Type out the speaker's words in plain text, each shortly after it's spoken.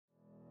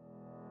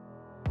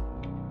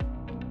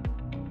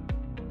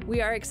We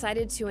are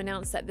excited to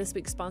announce that this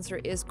week's sponsor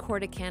is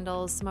Corda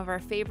Candles, some of our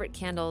favorite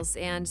candles.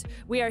 And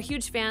we are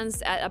huge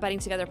fans at Abiding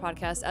Together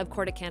podcast of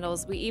Corda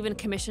Candles. We even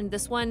commissioned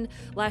this one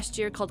last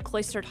year called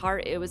Cloistered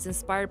Heart. It was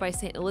inspired by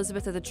St.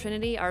 Elizabeth of the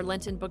Trinity, our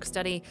Lenten book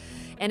study.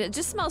 And it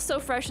just smells so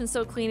fresh and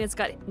so clean. It's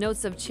got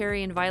notes of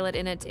cherry and violet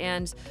in it.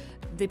 And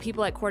the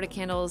people at Corda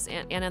Candles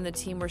and on the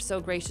team were so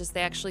gracious. They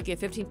actually gave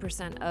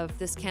 15% of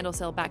this candle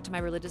sale back to my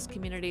religious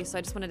community. So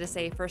I just wanted to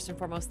say, first and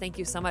foremost, thank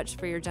you so much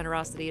for your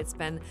generosity. It's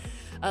been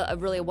a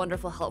really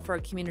wonderful help for our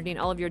community and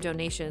all of your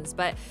donations.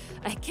 But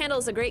a candle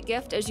is a great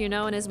gift, as you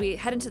know, and as we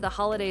head into the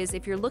holidays,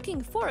 if you're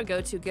looking for a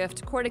go-to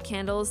gift, Corda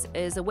Candles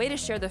is a way to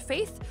share the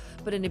faith,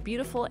 but in a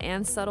beautiful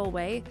and subtle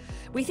way.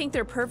 We think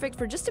they're perfect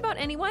for just about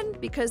anyone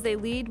because they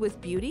lead with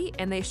beauty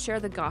and they share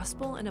the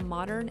gospel in a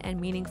modern and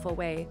meaningful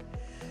way.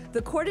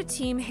 The Corda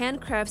team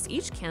handcrafts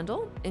each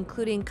candle,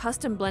 including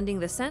custom blending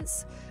the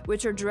scents,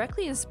 which are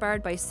directly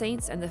inspired by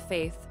saints and the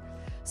faith.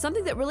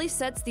 Something that really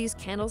sets these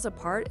candles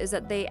apart is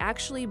that they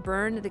actually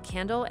burn the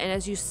candle, and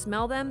as you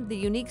smell them, the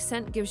unique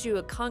scent gives you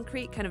a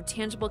concrete, kind of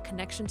tangible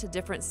connection to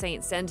different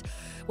saints. And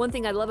one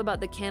thing I love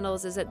about the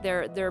candles is that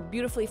they're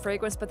beautifully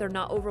fragranced, but they're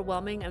not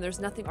overwhelming, and there's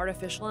nothing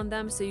artificial in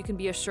them, so you can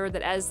be assured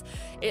that as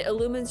it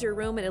illumines your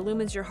room, it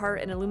illumines your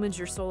heart and illumines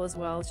your soul as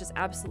well. It's just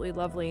absolutely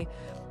lovely.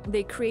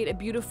 They create a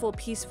beautiful,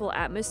 peaceful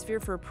atmosphere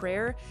for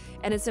prayer,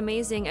 and it's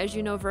amazing, as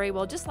you know very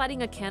well, just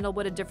lighting a candle,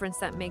 what a difference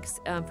that makes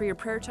for your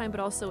prayer time, but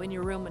also in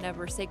your room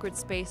whenever sacred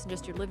space and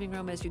just your living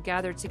room as you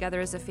gather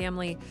together as a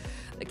family.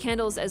 The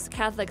candles, as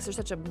Catholics, are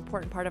such an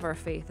important part of our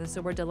faith, and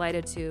so we're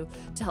delighted to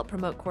help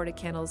promote Corda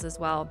Candles as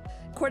well.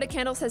 Corda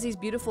Candles has these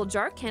beautiful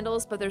jar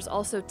candles, but there's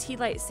also tea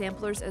light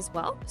samplers as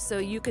well, so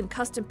you can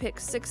custom pick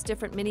 6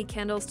 different mini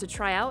candles to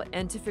try out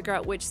and to figure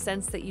out which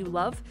scents that you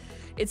love.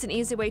 It's an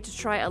easy way to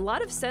try a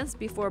lot of scents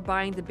before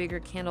buying the bigger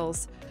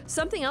candles.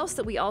 Something else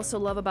that we also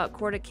love about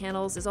Corda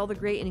Candles is all the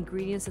great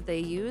ingredients that they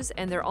use,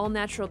 and they're all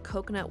natural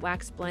coconut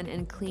wax blend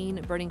and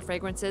clean burning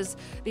fragrances.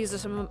 These are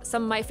some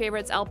of my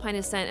favorites: Alpine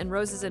Ascent and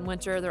Roses in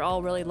Winter. They're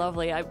all really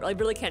lovely. I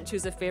really can't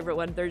choose a favorite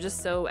one. They're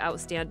just so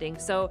outstanding.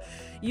 So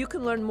you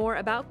can learn more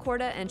about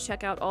Corda and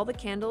check out all the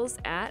candles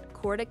at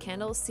Corda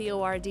Candles,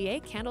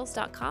 C-O-R-D-A,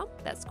 candles.com.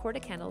 That's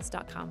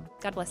cordacandles.com.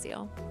 God bless you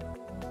all.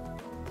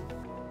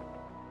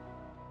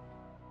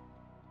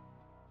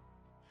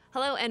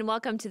 Hello and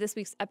welcome to this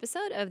week's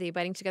episode of the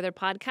Abiding Together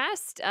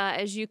podcast.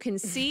 As you can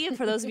see,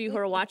 for those of you who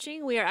are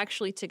watching, we are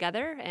actually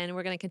together and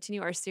we're going to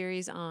continue our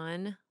series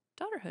on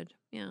daughterhood.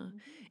 Yeah.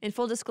 In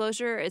full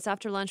disclosure, it's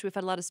after lunch. We've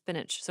had a lot of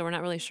spinach, so we're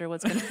not really sure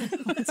what's going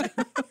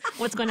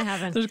to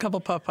happen. There's a couple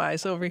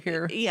Popeyes over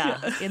here. Yeah.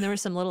 And there were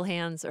some little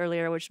hands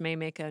earlier, which may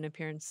make an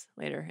appearance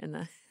later in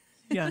the...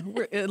 Yeah,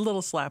 we're a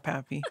little slap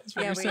happy.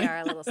 Yeah, we are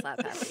a little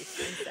slap happy.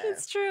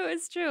 It's true.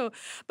 It's true.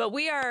 But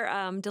we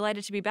are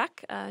delighted to be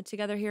back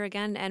together here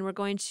again, and we're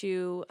going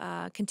to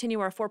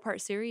continue our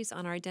 4-part series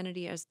on our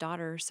identity as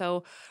daughter.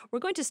 So we're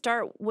going to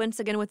start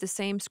once again with the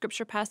same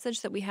scripture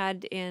passage that we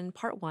had in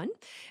part 1,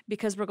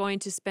 because we're going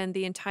to spend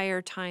the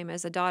entire time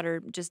as a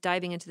daughter just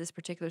diving into this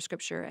particular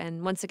scripture.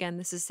 And once again,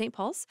 this is St.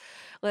 Paul's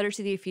letter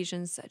to the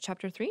Ephesians,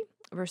 chapter 3,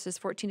 verses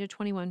 14 to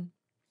 21.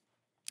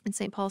 And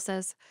St. Paul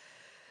says,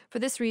 "For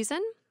this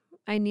reason,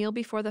 I kneel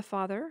before the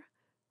Father,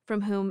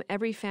 from whom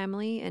every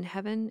family in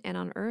heaven and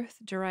on earth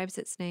derives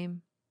its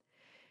name.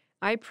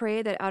 I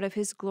pray that out of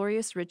his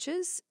glorious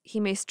riches he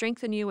may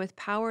strengthen you with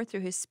power through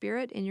his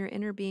Spirit in your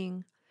inner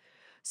being,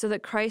 so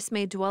that Christ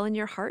may dwell in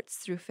your hearts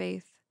through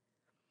faith.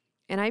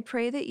 And I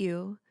pray that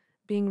you,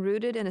 being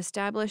rooted and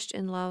established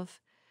in love,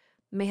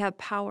 may have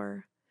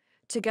power,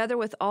 together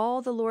with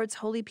all the Lord's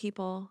holy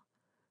people,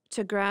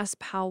 to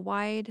grasp how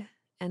wide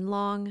and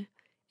long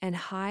and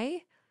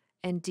high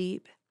and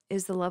deep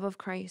is the love of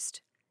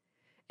Christ,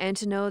 and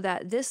to know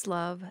that this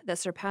love that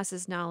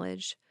surpasses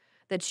knowledge,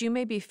 that you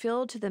may be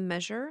filled to the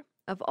measure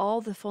of all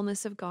the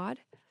fullness of God.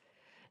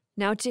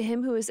 Now to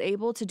him who is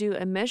able to do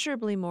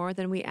immeasurably more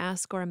than we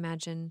ask or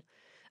imagine,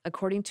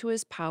 according to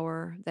his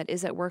power that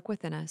is at work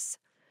within us,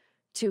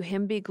 to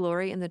him be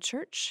glory in the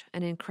church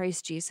and in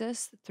Christ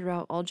Jesus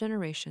throughout all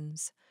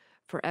generations,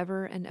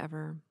 forever and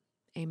ever.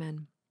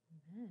 Amen."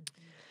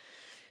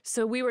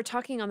 So we were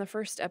talking on the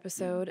first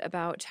episode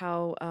about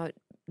how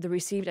the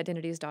received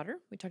identity as daughter.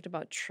 We talked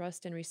about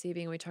trust and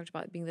receiving, and we talked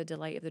about being the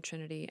delight of the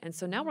Trinity. And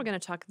so now we're going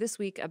to talk this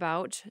week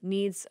about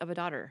needs of a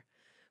daughter.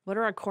 What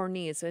are our core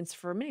needs? And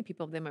for many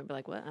people, they might be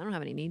like, well, I don't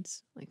have any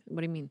needs. Like,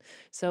 what do you mean?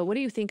 So what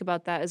do you think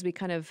about that as we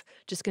kind of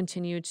just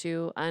continue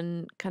to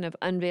kind of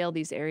unveil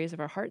these areas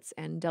of our hearts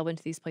and delve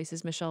into these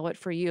places? Michelle, what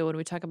for you, when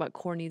we talk about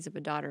core needs of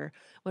a daughter,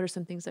 what are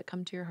some things that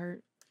come to your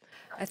heart?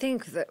 I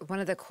think that one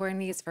of the core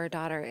needs for a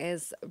daughter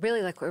is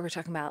really like what we were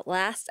talking about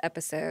last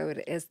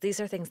episode, is these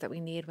are things that we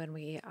need when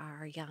we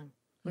are young,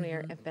 when we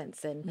are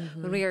infants and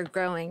when we are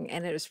growing.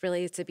 And it was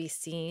really to be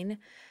seen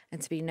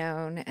and to be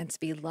known and to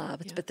be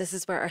loved. Yes. But this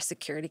is where our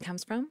security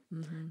comes from.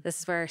 This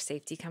is where our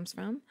safety comes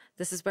from.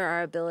 This is where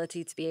our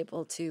ability to be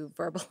able to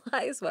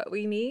verbalize what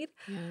we need.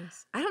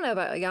 Yes. I don't know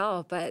about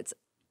y'all, but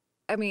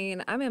I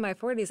mean, I'm in my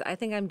 40s. I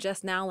think I'm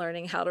just now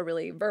learning how to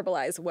really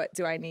verbalize what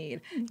do I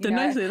need. Didn't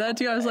I say that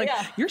to you? I was like,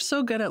 you're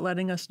so good at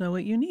letting us know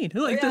what you need.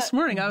 Like this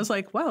morning, I was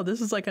like, wow,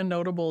 this is like a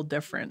notable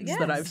difference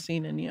that I've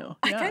seen in you.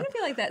 I kind of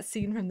feel like that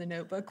scene from The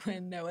Notebook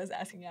when Noah's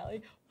asking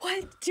Allie,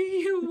 what do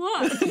you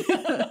want?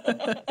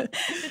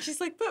 And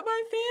she's like, but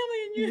my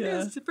family and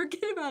yours,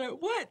 forget about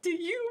it. What do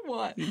you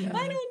want?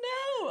 I don't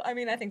know. I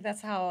mean, I think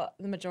that's how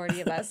the majority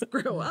of us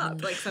grow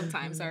up. Like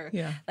sometimes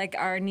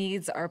our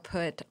needs are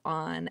put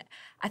on,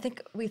 I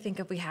think we think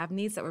if we have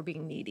needs that we're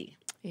being needy.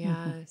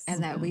 Yes.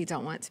 And that we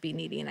don't want to be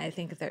needy. And I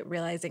think that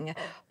realizing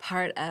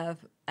part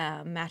of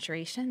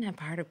maturation and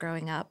part of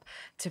growing up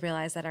to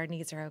realize that our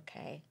needs are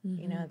okay.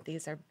 You know,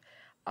 these are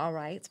all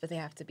right, but they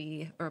have to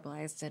be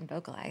verbalized and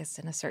vocalized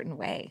in a certain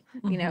way,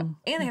 you know,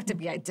 and they have to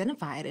be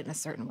identified in a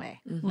certain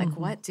way. Like,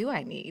 what do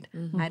I need?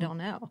 I don't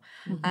know.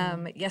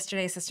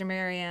 Yesterday, Sister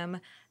Miriam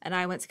and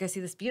I went to go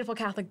see this beautiful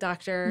Catholic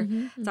doctor,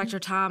 Dr.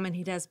 Tom, and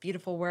he does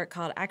beautiful work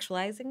called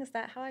actualizing. Is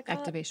that how I call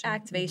Activation. it?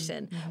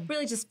 Activation.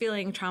 Really just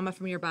feeling trauma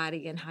from your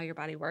body and how your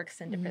body works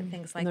and different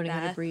things like Learning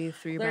that. how to breathe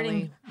through your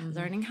Learning, belly.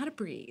 Learning how to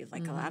breathe,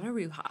 like a lot of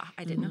ruha.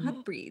 I didn't know how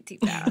to breathe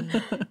deep down.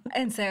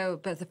 And so,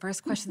 but the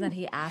first question that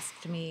he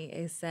asked me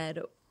is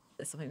said,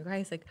 something right,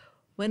 he's like,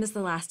 when is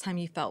the last time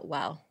you felt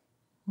well?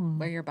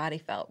 Where your body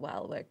felt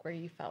well, like where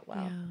you felt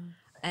well. Yeah.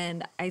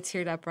 And I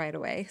teared up right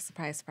away,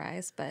 surprise,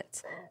 surprise.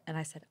 And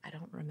I said, I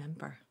don't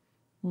remember.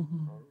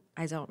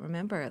 I don't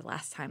remember the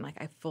last time like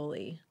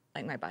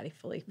my body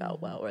fully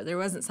felt well, or there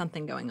wasn't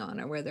something going on,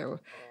 or where there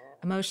were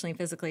emotionally,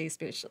 physically,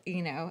 spiritually,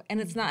 you know. And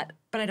it's not,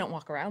 but I don't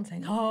walk around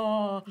saying,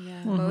 woe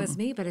is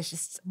me, but it's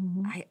just,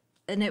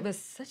 and it was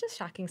such a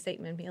shocking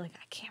statement to me, like,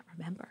 I can't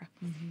remember.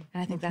 And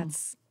I think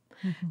that's,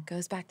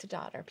 goes back to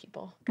daughter,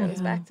 people.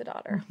 Goes back to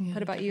daughter.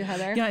 What about you,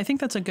 Heather? Yeah, I think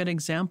that's a good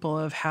example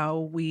of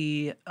how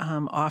we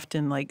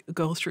often like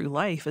go through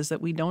life is that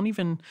we don't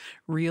even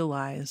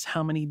realize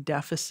how many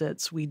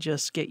deficits we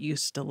just get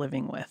used to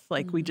living with.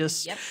 Like we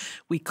just,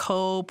 we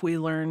cope, we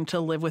learn to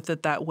live with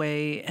it that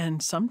way.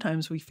 And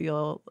sometimes we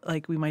feel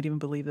like we might even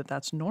believe that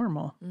that's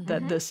normal,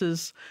 that this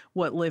is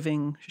what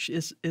living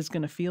is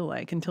going to feel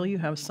like until you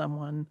have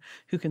someone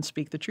who can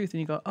speak the truth and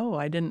you go, oh,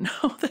 I didn't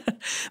know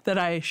that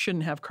I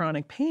shouldn't have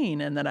chronic pain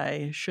and that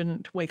I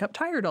shouldn't wake up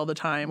tired all the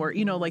time, or,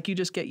 you know, like you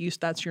just get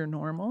used, that's your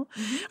normal.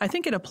 I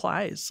think it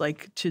applies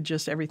like to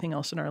just everything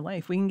else in our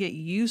life. We can get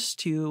used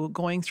to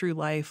going through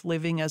life,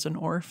 living as an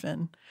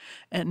orphan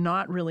and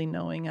not really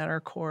knowing at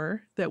our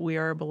core that we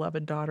are a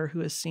beloved daughter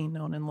who is seen,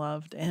 known, and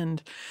loved.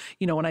 And,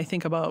 you know, when I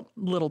think about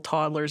little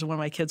toddlers, when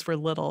my kids were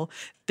little,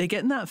 they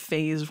get in that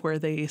phase where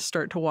they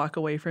start to walk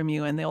away from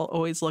you and they'll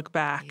always look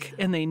back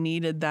and they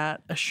needed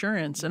that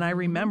assurance. And I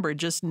remember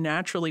just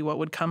naturally what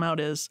would come out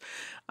is,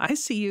 I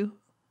see you.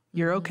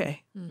 You're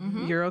okay.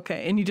 You're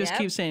okay. And you just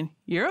keep saying,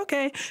 you're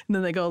okay. And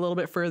then they go a little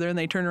bit further and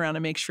they turn around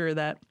and make sure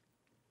that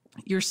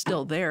you're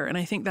still there. And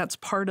I think that's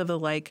part of the,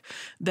 like,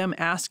 them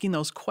asking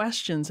those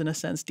questions in a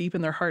sense, deep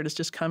in their heart is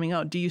just coming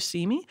out. Do you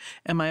see me?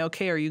 Am I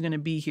okay? Are you going to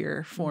be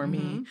here for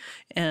me?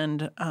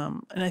 And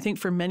I think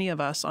for many of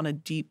us on a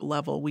deep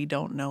level, we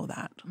don't know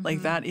that.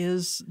 Like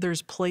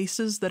there's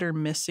places that are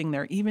missing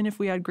there. Even if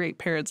we had great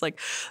parents, like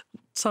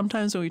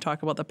sometimes when we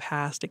talk about the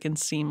past, it can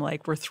seem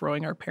like we're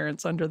throwing our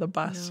parents under the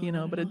bus, you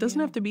know, but it doesn't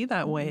have to be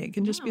that way. It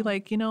can just be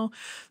like, you know,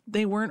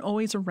 they weren't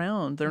always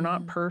around. They're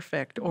not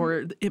perfect.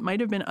 Or it might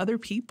have been other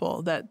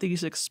people that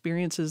these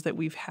experiences that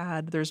we've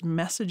had, there's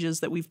messages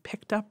that we've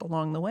picked up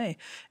along the way.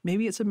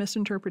 Maybe it's a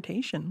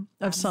misinterpretation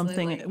of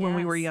something when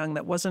we were young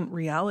that wasn't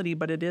reality,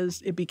 but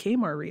it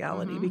became our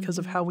reality because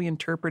of how we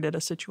interpreted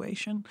a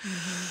situation.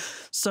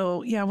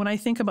 So yeah, when I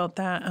think about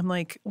that, I'm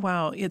like,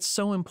 wow, it's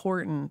so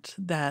important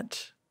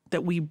that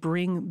we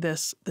bring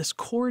this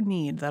core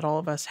need that all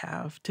of us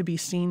have to be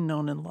seen,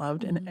 known, and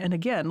loved. And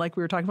again, like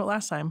we were talking about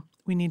last time,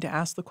 we need to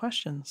ask the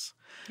questions.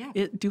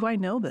 Do I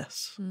know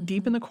this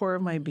deep in the core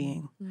of my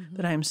being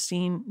that I am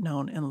seen,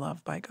 known, and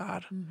loved by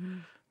God?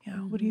 Yeah.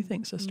 What do you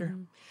think, sister?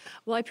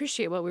 Well, I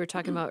appreciate what we were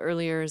talking about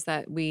earlier is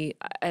that we,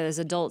 as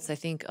adults, I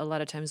think a lot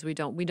of times we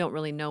don't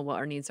really know what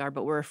our needs are,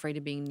 but we're afraid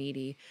of being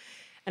needy.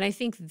 And I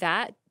think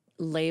that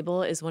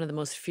label is one of the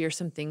most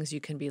fearsome things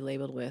you can be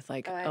labeled with.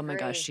 Like, oh my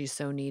gosh, she's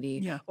so needy.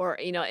 Yeah. Or,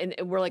 you know, and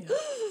we're like,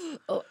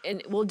 oh,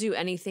 and we'll do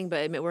anything but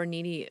admit we're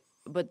needy.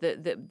 But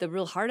the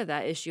real heart of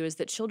that issue is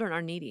that children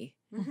are needy.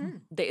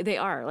 They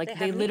are. Like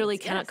they literally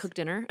cannot cook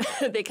dinner.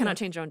 They cannot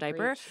change their own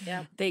diaper.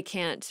 They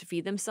can't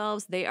feed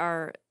themselves. They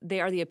are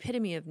the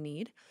epitome of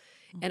need.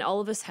 And all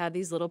of us have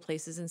these little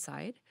places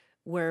inside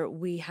where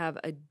we have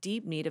a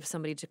deep need of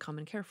somebody to come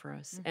and care for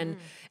us. And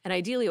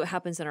ideally what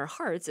happens in our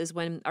hearts is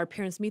when our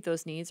parents meet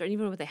those needs, or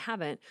even when they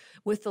haven't,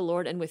 with the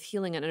Lord and with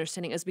healing and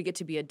understanding, as we get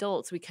to be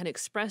adults, we can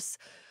express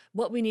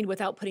what we need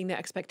without putting the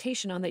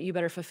expectation on that you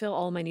better fulfill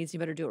all my needs, you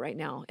better do it right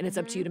now. And it's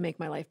up to you to make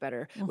my life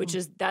better, which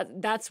is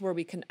that's where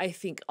we can, I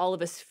think all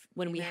of us,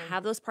 when we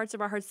have those parts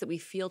of our hearts that we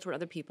feel toward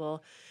other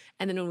people,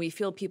 and then when we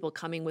feel people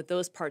coming with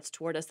those parts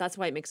toward us, that's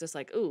why it makes us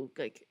like, ooh,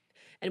 like,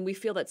 and we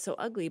feel that's so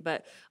ugly,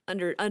 but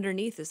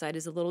underneath the side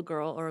is a little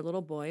girl or a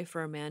little boy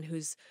for a man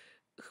who's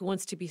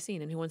wants to be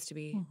seen and who wants to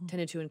be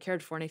tended to and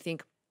cared for. And I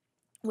think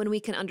when we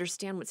can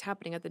understand what's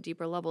happening at the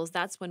deeper levels,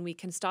 that's when we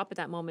can stop at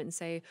that moment and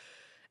say,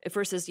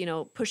 versus,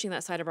 pushing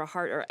that side of our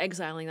heart or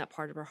exiling that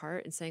part of our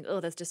heart and saying, oh,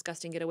 that's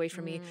disgusting, get away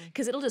from me,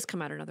 because it'll just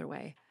come out another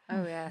way.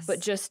 Oh, yes. But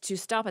just to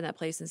stop in that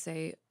place and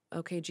say,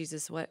 okay,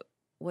 Jesus,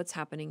 what's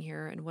happening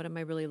here, and what am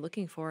I really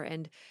looking for?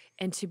 And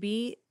to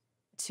be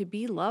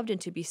loved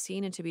and to be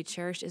seen and to be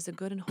cherished is a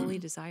good and holy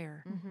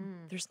desire.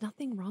 There's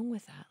nothing wrong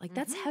with that. Like,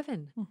 that's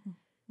heaven.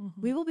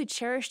 We will be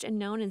cherished and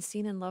known and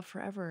seen and loved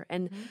forever.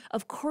 And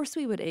of course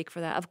we would ache for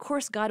that. Of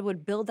course God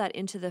would build that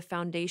into the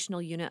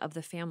foundational unit of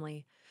the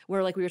family,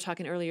 where, like we were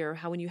talking earlier,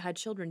 how when you had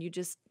children,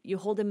 you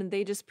hold them and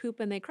they just poop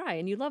and they cry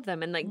and you love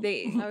them. And like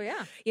they, oh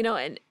yeah,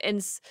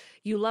 and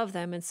you love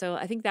them. And so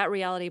I think that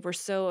reality we're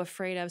so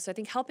afraid of. So I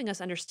think helping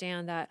us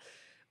understand that,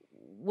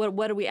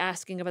 what are we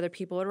asking of other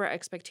people? What are our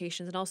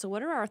expectations? And also,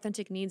 what are our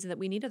authentic needs, and that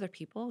we need other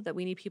people, that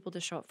we need people to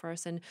show up for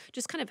us, and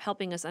just kind of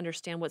helping us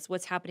understand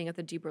what's happening at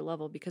the deeper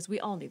level, because we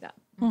all need that.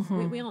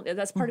 We all,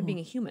 that's part of being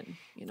a human,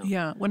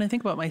 Yeah. When I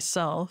think about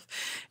myself,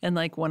 and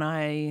like when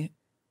I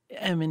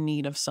am in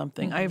need of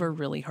something, I have a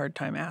really hard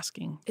time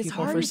asking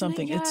people for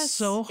something. Yes. It's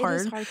so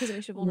hard. It is hard because it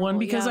makes you vulnerable. One,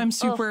 because I'm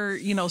super,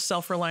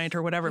 self-reliant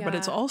or whatever, but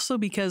it's Yeah. also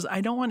because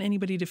I don't want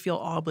anybody to feel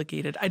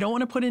obligated. I don't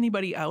want to put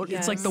anybody out. Yes.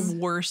 It's like the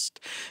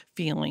worst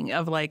feeling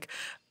of like,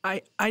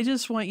 I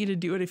just want you to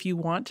do it if you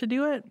want to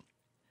do it.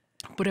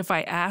 But if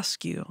I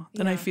ask you,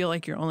 then I feel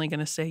like you're only going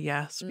to say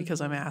yes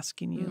because I'm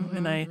asking you.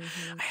 And I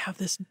have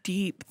this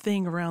deep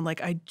thing around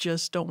like, I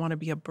just don't want to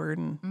be a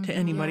burden to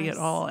anybody at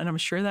all. And I'm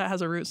sure that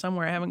has a root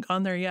somewhere. I haven't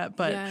gone there yet,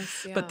 but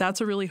but that's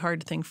a really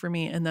hard thing for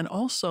me. And then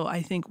also,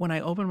 I think when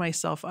I open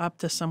myself up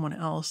to someone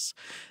else,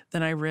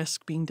 then I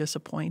risk being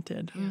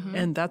disappointed.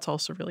 And that's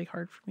also really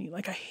hard for me.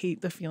 Like, I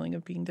hate the feeling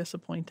of being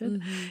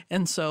disappointed.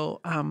 And so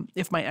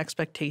if my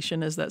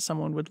expectation is that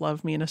someone would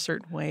love me in a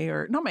certain way,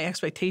 or not my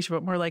expectation,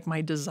 but more like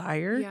my desire,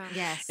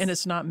 Yes. and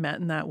it's not met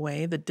in that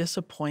way, the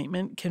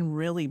disappointment can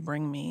really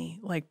bring me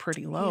like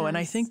pretty low. And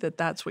I think that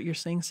that's what you're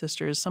saying,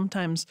 sister, is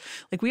sometimes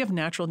like we have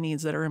natural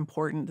needs that are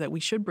important that we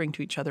should bring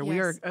to each other.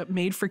 We are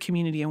made for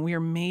community, and we are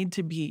made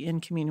to be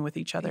in communion with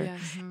each other.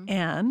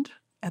 And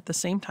at the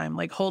same time,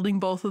 like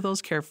holding both of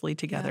those carefully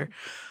together.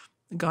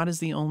 God is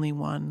the only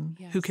one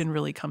who can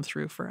really come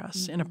through for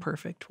us in a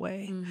perfect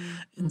way.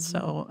 And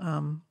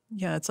so,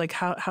 it's like,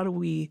 how do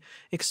we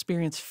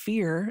experience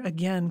fear,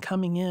 again,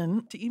 coming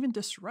in to even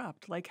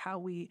disrupt, like how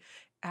we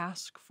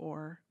ask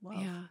for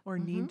love or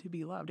need to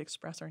be loved,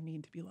 express our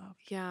need to be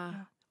loved.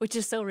 Which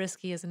is so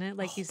risky, isn't it?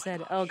 Like you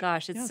said, oh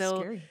gosh, it's so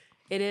scary.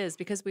 It is,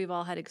 because we've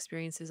all had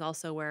experiences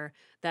also where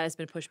that has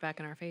been pushed back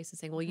in our face and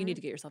saying, well, you need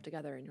to get yourself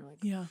together. And you're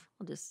like,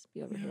 I'll just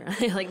be over here.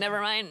 Like, never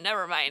mind.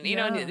 You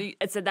know, and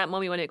it's at that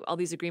moment when all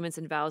these agreements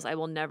and vows, I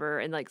will never,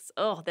 and like,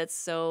 oh, that's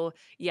so,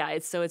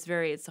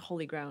 it's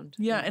holy ground.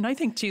 And I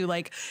think too,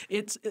 like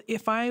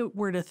if I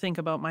were to think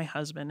about my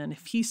husband and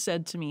if he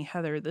said to me,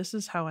 Heather, this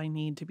is how I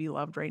need to be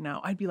loved right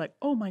now, I'd be like,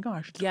 oh my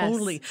gosh,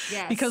 totally.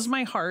 Yes. Because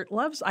my heart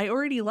I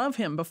already love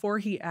him before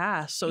he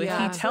asks. So if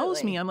he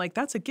tells me, I'm like,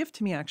 that's a gift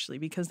to me actually,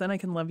 because then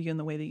I can love you in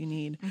the way that you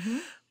need.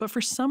 But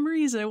for some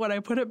reason, when I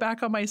put it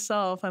back on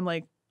myself, I'm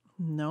like,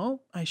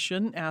 no, I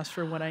shouldn't ask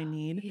for what I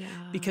need.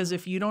 Because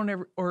if you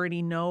don't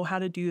already know how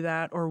to do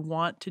that or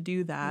want to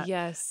do that,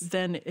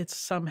 then it's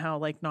somehow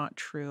like not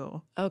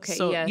true. Okay.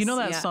 So you know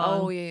that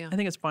song? Oh, yeah. I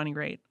think it's Bonnie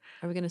Raitt.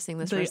 Are we going to sing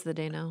this rest of the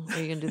day now? Are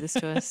you going to do this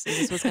to us? Is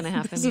this what's going to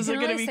happen? This is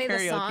going to be say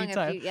the song karaoke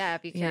time.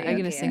 if you Are you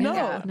going to sing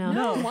it?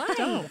 No.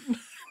 Why?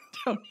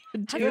 Don't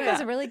even do Heather that.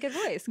 has a really good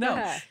voice. Go No,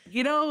 ahead.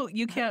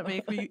 you can't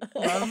make me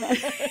love.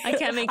 I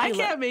can't make you I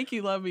can't make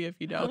you love me if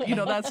you don't. You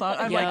know that song?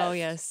 I'm like, oh,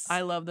 yes.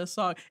 I love this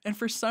song. And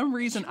for some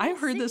reason, I've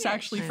heard this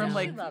actually from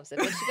like, She loves it,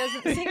 but she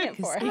doesn't sing it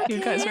for us.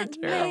 you guys are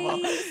terrible.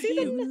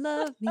 You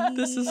love me.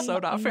 This is so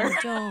not fair.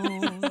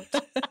 Don't.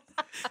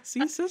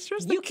 See,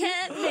 sisters, You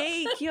can't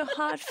make your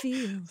heart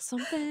feel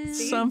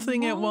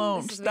something. it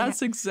won't.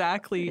 That's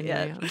exactly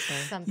it.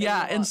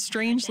 Yeah, and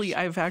strangely,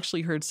 I've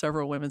actually heard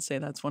several women say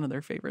that's one of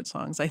their favorite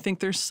songs. I think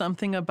there's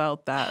something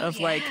about that of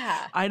like,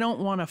 I don't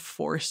want to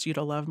force you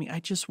to love me. I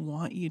just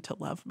want you to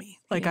love me.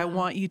 Like I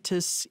want you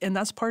to, and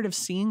that's part of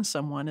seeing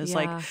someone is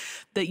like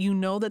that you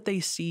know that they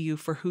see you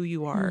for who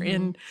you are.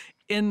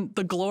 In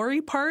the glory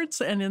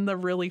parts and in the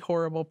really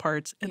horrible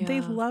parts. And they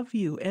love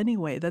you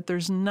anyway, that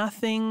there's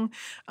nothing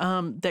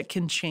that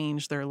can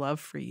change their love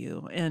for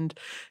you. And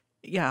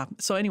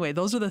so anyway,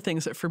 those are the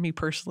things that for me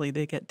personally,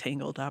 they get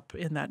tangled up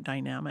in that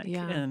dynamic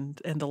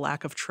and the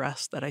lack of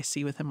trust that I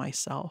see within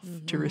myself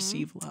to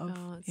receive love.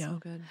 Oh, it's so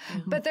good.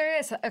 But there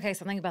is,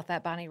 something about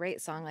that Bonnie Raitt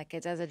song, like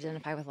it does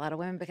identify with a lot of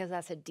women because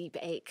that's a deep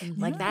ache.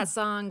 Like that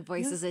song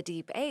voices a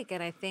deep ache.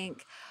 And I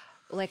think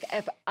like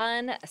if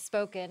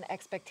unspoken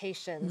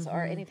expectations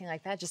or anything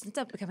like that just ends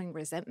up becoming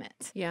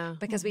resentment. Yeah.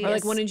 Because we or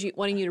like wanting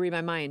you to read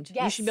my mind.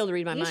 Yes, you should be able to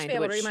read my mind. You should be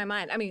able to read my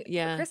mind. I mean,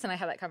 Chris and I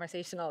have that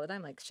conversation all the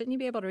time. Like, shouldn't you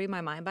be able to read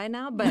my mind by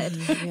now? But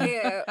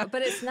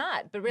but it's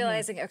not. But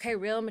realizing, okay,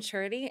 real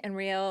maturity and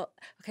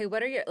okay,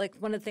 what are your, like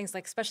one of the things,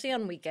 like especially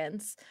on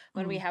weekends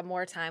when we have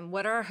more time,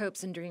 what are our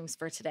hopes and dreams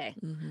for today?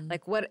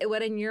 Like what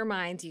in your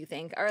mind do you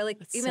think? Or like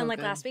That's even so like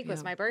good. last week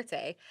was my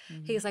birthday.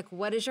 He's like,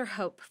 what is your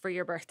hope for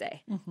your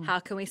birthday? How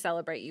can we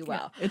celebrate you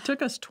well? It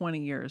took us 20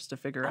 years to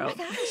figure out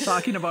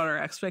talking about our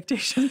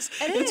expectations.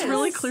 It's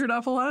really cleared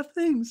up a lot of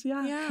things.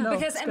 Yeah. No,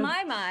 because in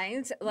my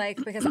mind,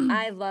 like, because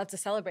I love to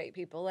celebrate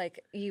people,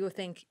 like you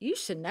think you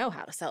should know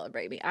how to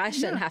celebrate me. I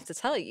shouldn't have to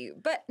tell you,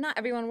 but not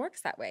everyone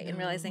works that way. And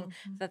realizing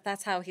that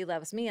that's how he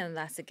loves me, and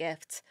that's a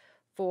gift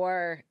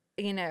for,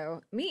 you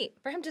know, me,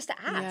 for him just to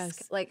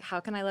ask, like, how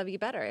can I love you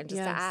better? And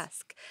just to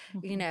ask,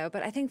 you know,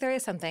 but I think there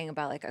is something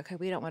about like, okay,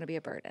 we don't want to be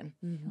a burden.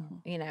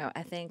 You know,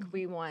 I think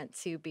we want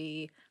to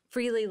be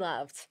freely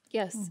loved.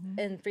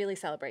 And freely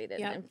celebrated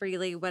and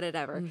freely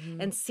whatever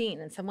and seen,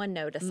 and someone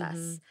notice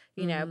us,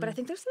 you know, but I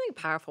think there's something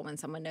powerful when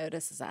someone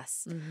notices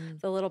us,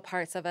 the little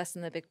parts of us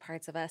and the big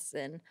parts of us.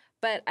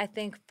 But I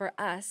think for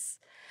us,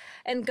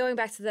 and going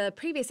back to the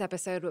previous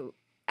episode,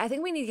 I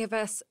think we need to give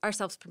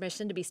ourselves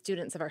permission to be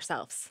students of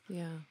ourselves.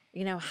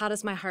 You know, how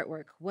does my heart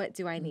work? What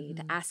do I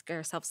need? Ask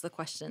ourselves the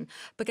question.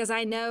 Because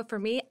I know for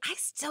me, I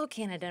still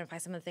can't identify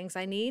some of the things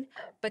I need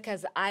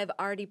because I've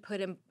already put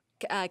in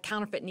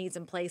counterfeit needs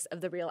in place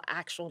of the real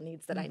actual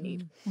needs that I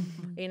need.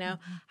 You know,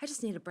 I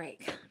just need a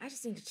break. I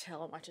just need to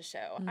chill and watch a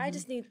show. I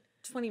just need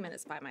 20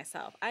 minutes by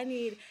myself.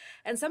 And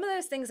some of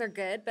those things are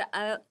good,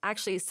 but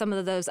actually some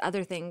of those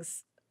other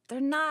things,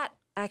 they're not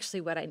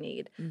actually what I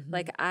need.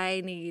 Like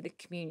I need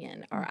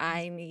communion, or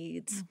I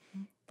need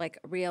like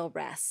real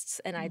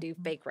rest, and I do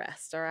fake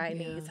rest, or I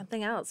need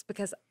something else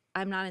because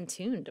I'm not in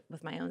tune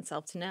with my own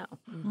self to know.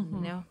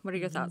 You know, what are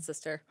your thoughts,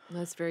 sister?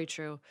 That's very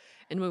true.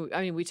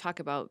 And we talk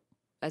about,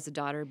 as a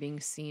daughter, being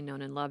seen,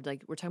 known, and loved.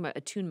 Like we're talking about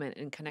attunement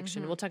and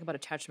connection. We'll talk about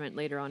attachment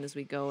later on as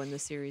we go in the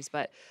series,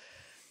 but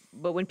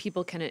when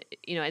people can,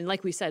 you know, and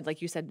like we said,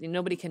 like you said,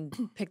 nobody can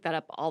pick that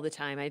up all the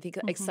time. I think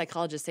like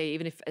psychologists say,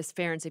 even if as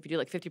parents, if you do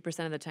like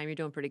 50% of the time, you're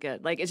doing pretty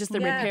good. Like it's just the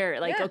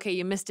repair. Like, okay,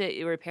 you missed it,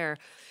 you repair.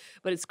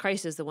 But it's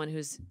Christ is the one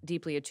who's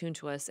deeply attuned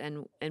to us.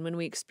 And when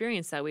we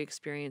experience that, we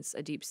experience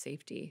a deep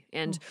safety.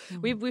 And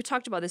we've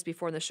talked about this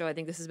before in the show. I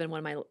think this has been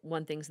one of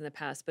my things in the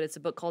past, but it's a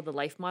book called The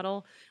Life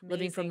Model,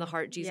 Living from the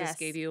Heart Jesus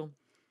Gave You.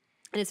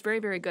 And it's very,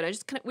 very good.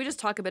 We just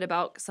talk a bit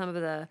about some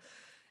of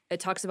it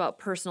talks about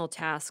personal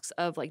tasks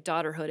of like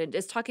daughterhood, and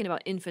it's talking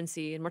about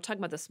infancy, and we're talking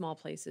about the small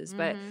places.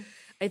 But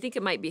I think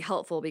it might be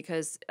helpful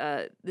because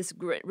this is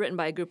written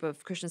by a group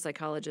of Christian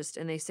psychologists,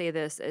 and they say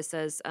this. It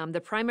says,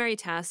 the primary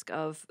task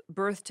of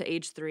birth to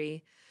age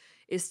 3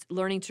 is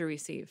learning to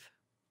receive.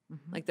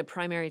 Like the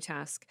primary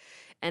task.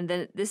 And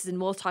then and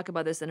we'll talk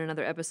about this in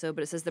another episode,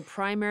 but it says the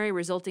primary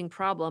resulting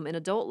problem in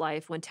adult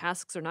life when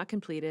tasks are not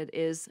completed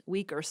is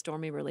weak or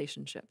stormy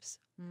relationships,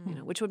 you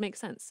know, which would make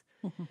sense.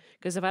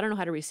 Because if I don't know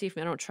how to receive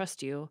me, I don't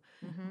trust you.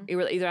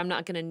 Either I'm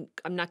not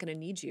gonna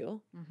need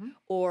you,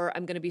 or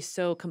I'm gonna be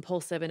so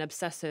compulsive and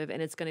obsessive,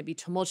 and it's gonna be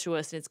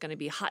tumultuous, and it's gonna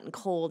be hot and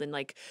cold, and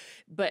like,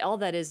 but all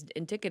that is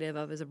indicative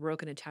of is a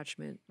broken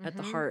attachment at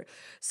the heart.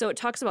 So it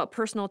talks about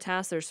personal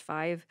tasks. There's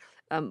 5.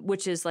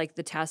 Which is like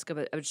the task of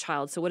a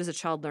child. So what is a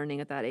child learning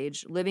at that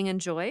age? Living in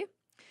joy,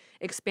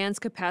 expands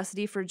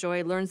capacity for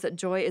joy, learns that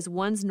joy is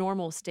one's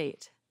normal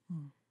state.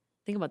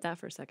 Think about that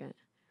for a second.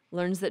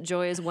 Learns that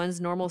joy is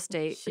one's normal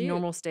state,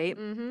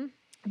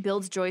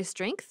 builds joy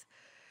strength.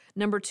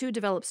 Number 2,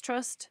 develops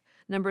trust.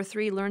 Number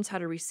 3, learns how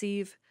to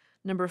receive.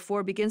 Number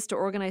 4, begins to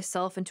organize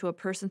self into a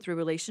person through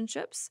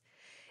relationships.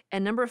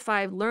 And number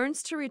 5,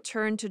 learns to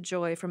return to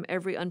joy from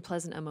every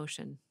unpleasant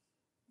emotion.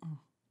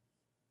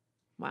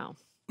 Wow.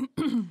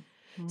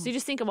 So you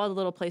just think of all the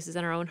little places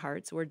in our own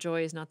hearts where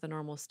joy is not the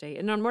normal state.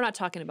 And we're not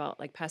talking about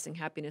like passing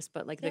happiness,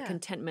 but like the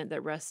contentment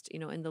that rests, you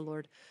know, in the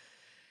Lord.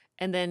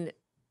 And then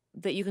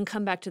that you can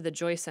come back to the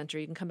joy center.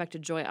 You can come back to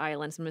joy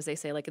island. Sometimes they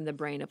say like in the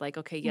brain of like,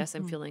 okay, yes,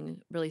 I'm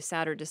feeling really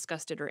sad or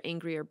disgusted or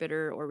angry or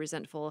bitter or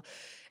resentful.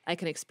 I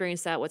can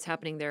experience that, what's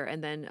happening there,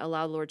 and then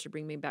allow the Lord to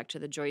bring me back to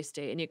the joy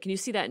state. And can you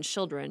see that in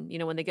children, you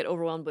know, when they get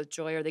overwhelmed with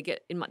joy, or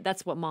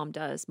that's what mom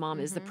does. Mom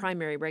is the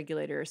primary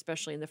regulator,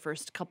 especially in the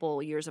first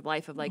couple years of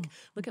life of like,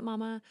 look at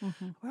mama,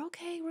 we're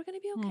okay, we're going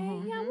to be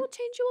okay. Yeah, we'll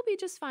change, you will be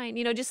just fine.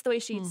 You know, just the way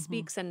she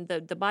speaks and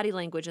the body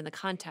language and the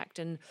contact.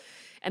 And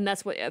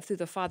that's what through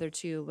the Father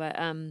too. But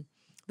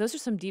those are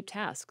some deep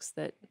tasks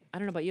that, I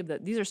don't know about you,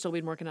 but these are still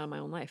been working on in my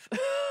own life.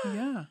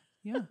 Yeah,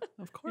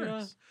 of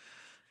course.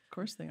 Of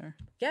course they are.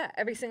 Yeah,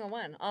 every single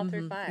one, all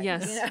through 5.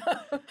 Yes. You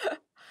know?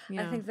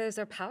 I think those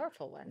are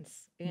powerful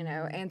ones, you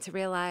know, and to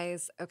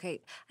realize,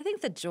 okay, I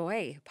think the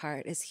joy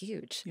part is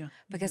huge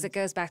because it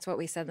goes back to what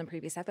we said in the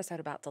previous episode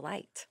about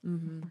delight,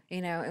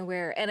 you know,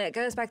 and it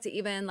goes back to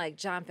even like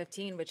John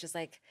 15, which is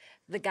like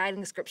the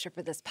guiding scripture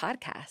for this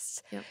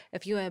podcast. Yep.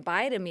 If you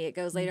abide in me, it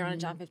goes later on in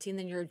John 15,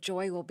 then your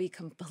joy will be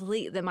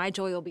complete, then my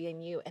joy will be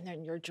in you, and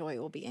then your joy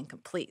will be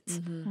incomplete.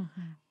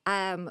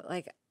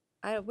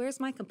 Where's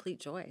my complete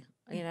joy?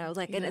 You know,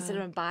 like, and it's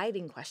an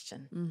abiding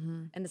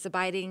question. And it's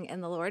abiding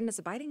in the Lord, and it's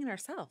abiding in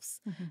ourselves,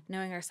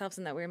 knowing ourselves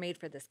and that we're made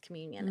for this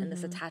communion and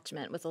this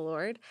attachment with the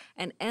Lord.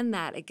 And in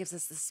that, it gives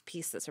us this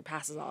peace that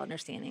surpasses all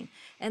understanding.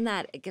 In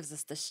that, it gives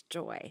us this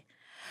joy.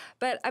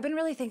 But I've been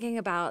really thinking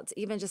about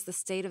even just the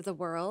state of the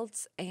world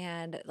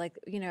and, like,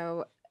 you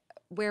know,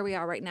 where we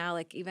are right now,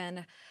 like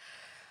even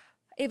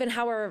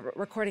how we're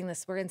recording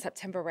this. We're in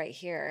September right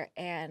here,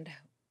 and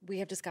we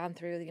have just gone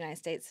through, the United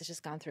States has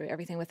just gone through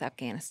everything with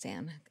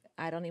Afghanistan.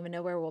 I don't even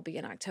know where we'll be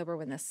in October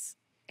when this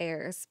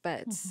airs,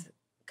 but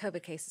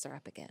COVID cases are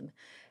up again.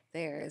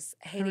 There's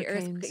Haiti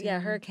earthquake.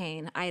 Yeah,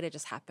 Hurricane Ida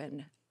just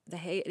happened. The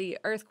Haiti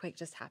earthquake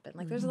just happened.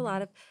 Like, there's a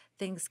lot of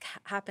things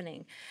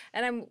happening.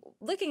 And I'm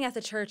looking at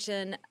the church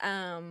in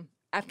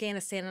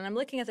Afghanistan, and I'm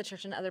looking at the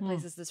church in other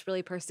places that's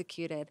really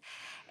persecuted.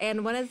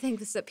 And one of the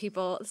things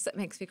that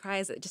makes me cry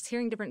is that just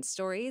hearing different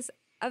stories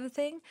of the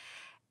thing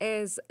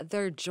is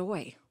their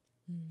joy.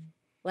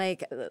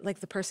 Like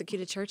the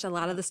persecuted church, a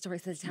lot of the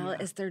stories they tell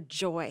is their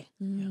joy.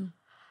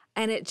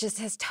 And it just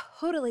has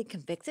totally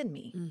convicted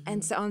me.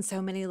 And so on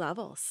so many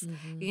levels,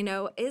 you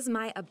know, is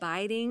my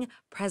abiding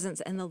presence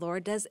in the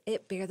Lord, does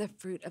it bear the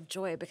fruit of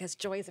joy? Because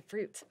joy is a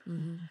fruit,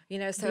 you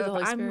know, so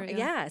if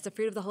it's a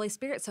fruit of the Holy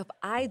Spirit. So if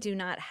I do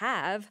not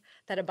have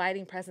that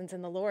abiding presence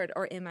in the Lord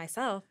or in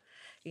myself,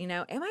 you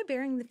know, am I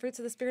bearing the fruits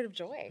of the Spirit of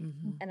joy?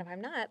 And if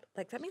I'm not,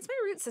 like, that means my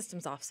root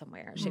system's off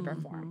somewhere, shape or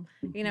form,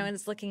 you know, and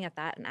it's looking at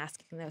that and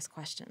asking those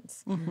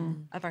questions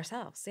of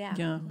ourselves.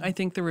 Yeah. I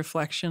think the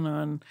reflection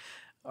on,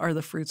 are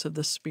the fruits of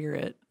the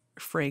Spirit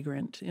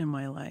fragrant in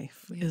my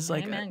life, is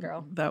like, amen,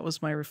 girl. That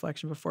was my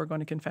reflection before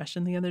going to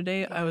confession the other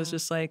day. I was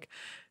just like,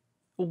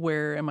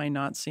 where am I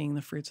not seeing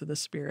the fruits of the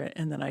Spirit?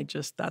 And then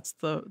that's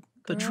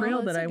the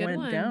trail that I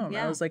went down.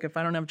 I was like, if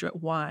I don't have joy,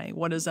 why?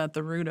 What is at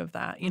the root of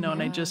that? You know,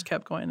 and I just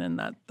kept going, and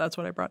that's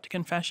what I brought to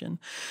confession.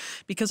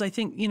 Because I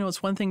think, you know,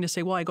 it's one thing to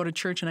say, well, I go to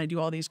church and I do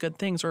all these good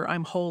things, or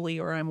I'm holy,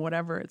 or I'm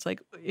whatever. It's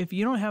like, if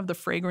you don't have the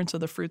fragrance of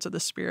the fruits of the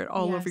Spirit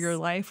all over your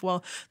life,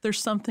 well,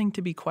 there's something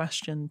to be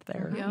questioned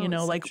there, you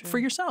know, like for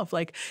yourself,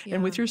 like,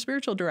 and with your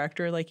spiritual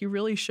director, like, you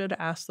really should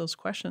ask those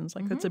questions.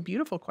 Like, that's a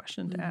beautiful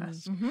question to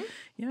ask.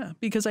 Yeah,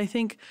 because I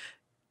think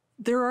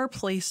there are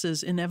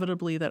places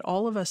inevitably that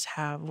all of us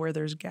have where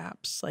there's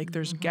gaps. Like,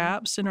 there's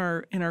gaps in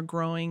our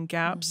growing,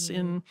 gaps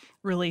in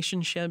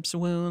relationships,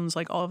 wounds,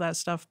 like all of that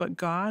stuff. But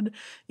God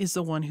is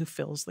the one who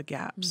fills the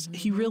gaps.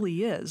 He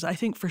really is. I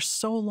think for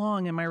so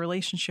long in my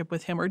relationship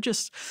with him, or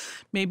just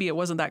maybe it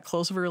wasn't that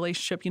close of a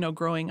relationship, you know,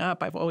 growing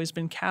up, I've always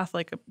been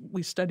Catholic.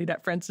 We studied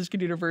at Franciscan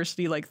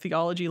University, like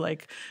theology,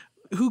 like,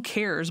 who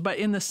cares? But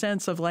in the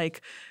sense of,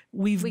 like,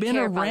 we've been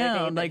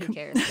around, like, who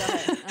cares? Go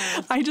ahead.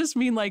 I just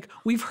mean, like,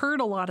 we've heard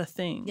a lot of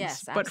things.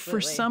 Yes, but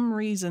for some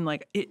reason,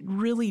 like, it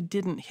really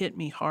didn't hit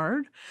me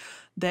hard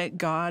that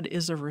God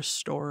is a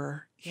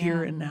restorer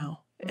here and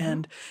now.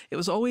 And it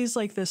was always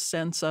like this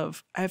sense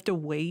of, I have to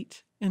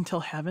wait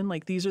until heaven.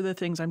 Like, these are the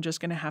things I'm just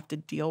going to have to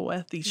deal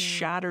with, these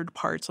shattered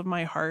parts of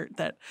my heart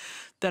that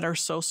are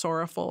so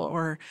sorrowful,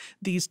 or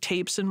these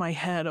tapes in my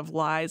head of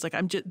lies. Like,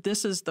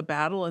 this is the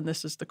battle and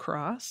this is the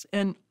cross.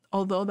 And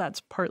although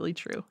that's partly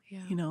true,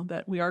 you know,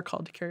 that we are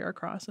called to carry our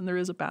cross and there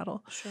is a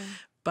battle,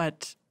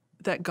 but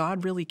that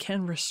God really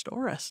can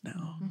restore us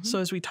now. So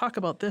as we talk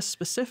about this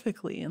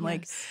specifically, and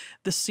like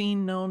the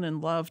seen, known,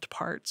 and loved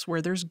parts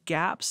where there's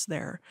gaps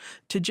there,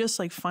 to just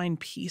like find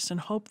peace and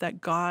hope that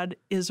God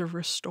is a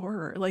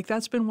restorer. Like,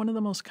 that's been one of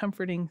the most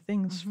comforting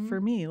things for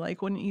me.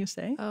 Like, wouldn't you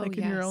say? Like,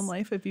 in your own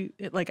life,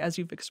 as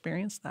you've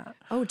experienced that?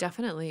 Oh,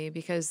 definitely.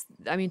 Because,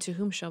 I mean, to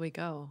whom shall we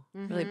go?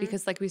 Really?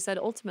 Because, like we said,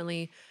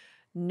 ultimately,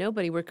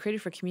 we're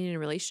created for communion and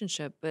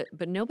relationship,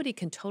 but nobody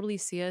can totally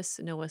see us,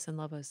 know us, and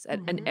love us at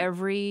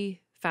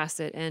every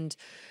facet. And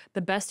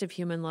the best of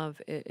human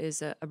love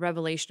is a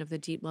revelation of the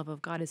deep love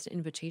of God. It's an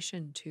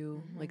invitation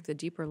to like the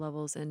deeper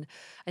levels. And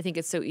I think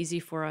it's so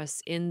easy for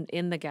us in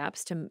the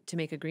gaps to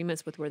make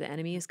agreements with where the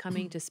enemy is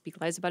coming, to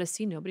speak lies about us.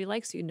 See, nobody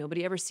likes you.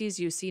 Nobody ever sees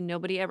you. See,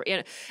 nobody ever.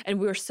 And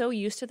we're so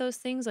used to those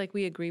things. Like,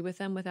 we agree with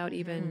them without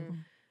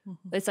even...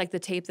 It's like the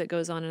tape that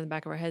goes on in the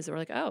back of our heads that we're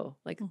like, oh,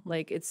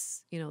 like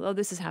it's, you know, oh,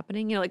 this is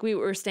happening. You know, like, we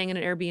were staying in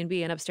an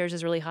Airbnb, and upstairs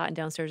is really hot and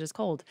downstairs is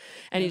cold.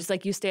 And you just,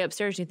 like, you stay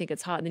upstairs and you think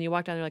it's hot, and then you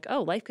walk down and you're like,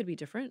 oh, life could be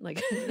different.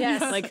 Like,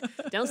 like,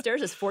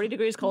 downstairs is 40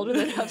 degrees colder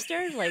than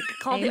upstairs. Like,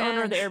 call the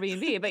owner of the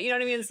Airbnb. But you know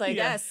what I mean? It's like,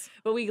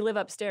 but we live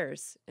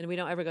upstairs and we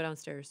don't ever go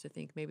downstairs to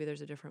think maybe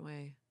there's a different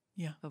way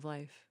of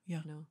life.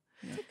 You know?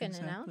 It's a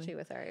good analogy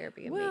with our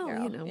Airbnb, well,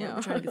 girl. You know,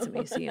 we're trying to get some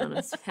AC on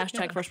us.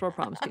 Hashtag first world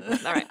problems, people.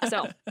 All right.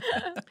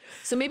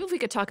 So maybe if we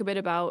could talk a bit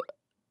about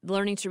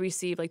learning to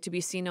receive, like to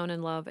be seen, known,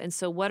 and loved. And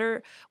so what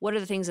are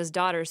the things as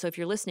daughters? So if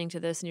you're listening to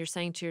this and you're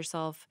saying to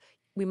yourself,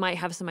 we might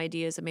have some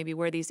ideas of maybe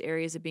where these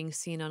areas of being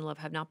seen, known, and loved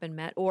have not been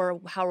met,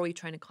 or how are we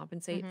trying to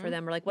compensate for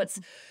them? Or like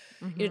what's,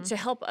 to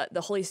help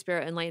the Holy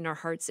Spirit enlighten our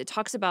hearts. It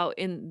talks about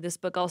in this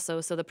book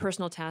also, so the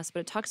personal tasks,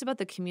 but it talks about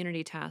the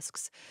community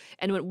tasks.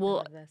 And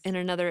in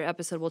another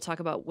episode, we'll talk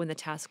about when the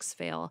tasks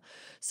fail.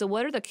 So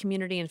what are the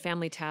community and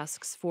family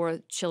tasks for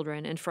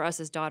children and for us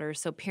as daughters?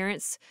 So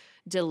parents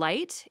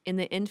delight in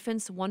the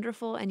infant's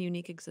wonderful and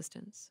unique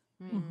existence.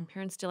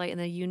 Parents delight in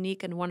the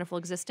unique and wonderful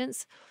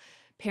existence.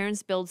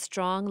 Parents build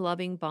strong,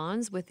 loving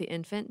bonds with the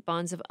infant,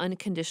 bonds of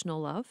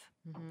unconditional love.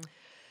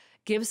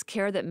 Gives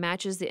care that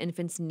matches the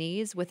infant's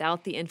needs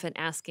without the infant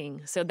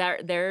asking. So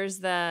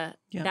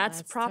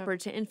that's proper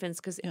to infants,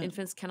 because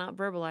infants cannot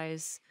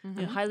verbalize.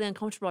 I'm highly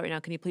uncomfortable right now.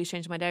 Can you please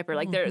change my diaper?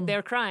 Like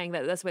they're crying.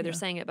 That's the way they're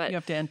saying it. But you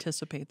have to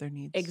anticipate their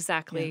needs.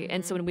 Exactly.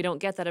 And so when we don't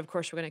get that, of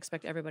course, we're going to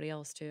expect everybody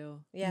else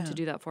to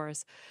do that for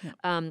us.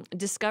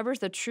 Discovers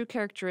the true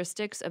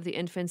characteristics of the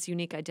infant's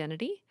unique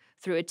identity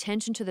through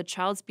attention to the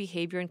child's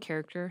behavior and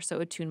character, so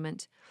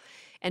attunement,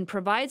 and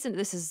provides, and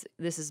this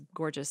is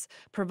gorgeous,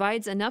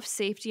 provides enough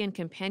safety and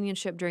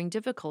companionship during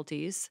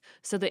difficulties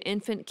so the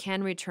infant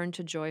can return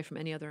to joy from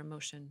any other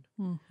emotion.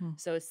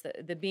 So it's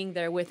the being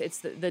there with, it's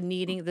the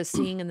needing, the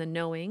seeing, and the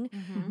knowing,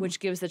 which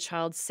gives the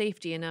child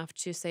safety enough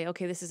to say,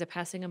 okay, this is a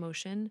passing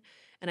emotion,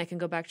 and I can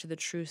go back to the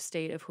true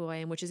state of who I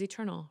am, which is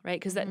eternal, right?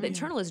 Because the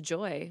eternal is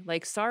joy.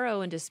 Like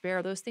sorrow and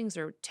despair, those things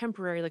are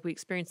temporary, like we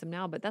experience them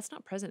now, but that's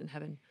not present in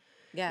heaven.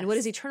 Yes. And what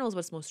is eternal is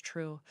what's most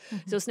true.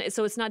 So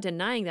it's not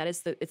denying that.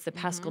 It's the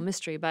Paschal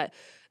mystery, but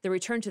the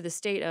return to the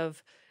state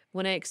of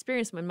when I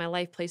experience in my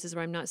life places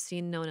where I'm not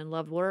seen, known, and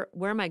loved, where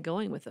am I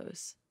going with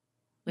those?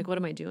 Like, what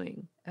am I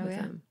doing with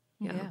them?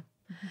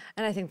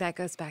 And I think that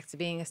goes back to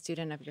being a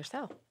student of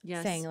yourself.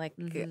 Yes. Saying like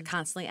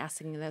constantly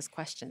asking those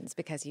questions,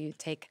 because you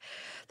take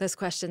those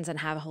questions and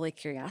have a holy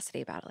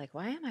curiosity about it. Like,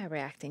 why am I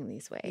reacting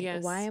these ways?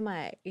 Yes. Why am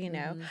I,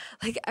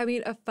 like, I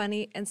mean, a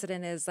funny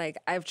incident is like,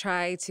 I've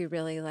tried to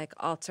really like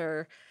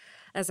alter,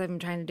 as I'm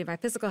trying to do my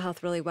physical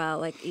health really well,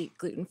 like eat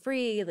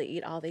gluten-free, like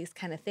eat all these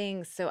kind of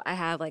things. So I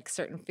have like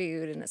certain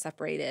food and it's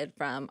separated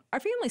from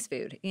our family's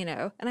food,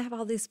 and I have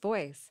all these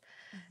boys.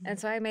 And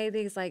so I made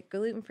these like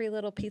gluten-free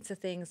little pizza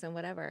things and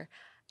whatever.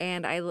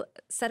 And I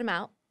set them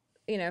out,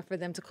 for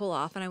them to cool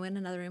off. And I went in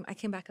another room. I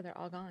came back and they're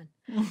all gone.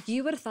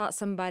 You would have thought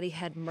somebody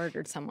had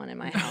murdered someone in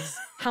my house.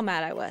 How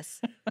mad I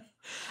was.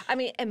 I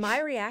mean, and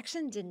my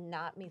reaction did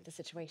not meet the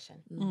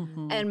situation.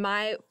 And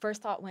my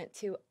first thought went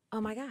to,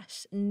 oh my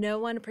gosh, no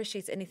one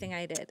appreciates anything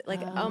I did. Like,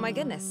 oh my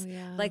goodness.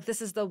 Like,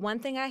 this is the one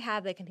thing I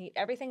have. They can eat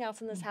everything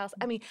else in this house.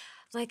 I mean,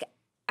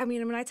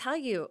 when I tell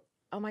you,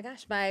 oh my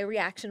gosh, my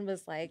reaction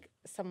was like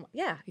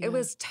it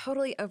was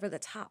totally over the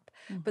top.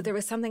 But there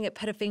was something, it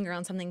put a finger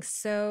on something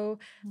so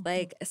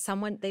like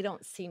someone, they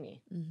don't see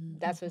me.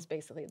 That's what's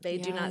basically, they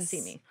do not see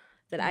me.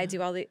 That I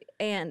do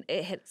and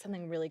it hit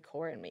something really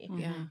core in me.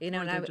 And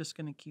they're just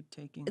going to keep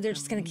taking. They're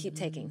just going to keep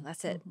taking.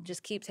 That's it.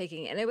 Just keep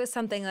taking. And it was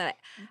something that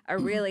I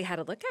really had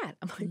to look at.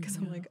 Because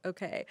I'm like,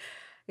 okay,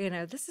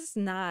 this is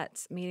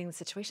not meeting the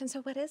situation. So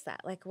what is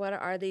that? Like, what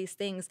are these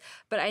things?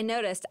 But I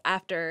noticed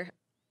after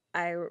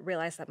I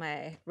realized that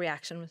my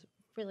reaction was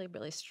really,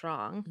 really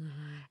strong.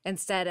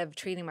 Instead of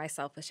treating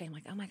myself with shame,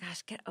 like, oh my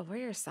gosh, get over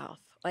yourself.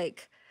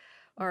 Like,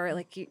 or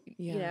like, you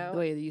know. The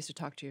way you used to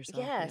talk to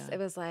yourself. Yes. It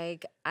was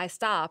like, I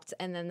stopped.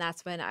 And then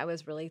that's when I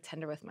was really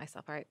tender with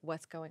myself. All right,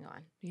 what's going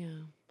on? Yeah.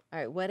 All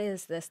right, what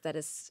is this that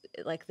is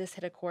like this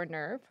hit a core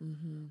nerve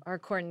or a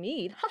core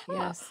need?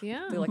 Yes.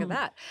 Yeah. Look at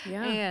that.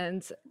 Yeah.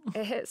 And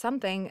it hit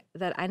something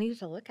that I needed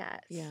to look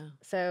at. Yeah.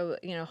 So,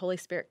 Holy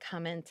Spirit,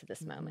 come into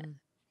this moment.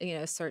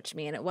 Search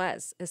me. And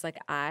it's like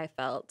I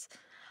felt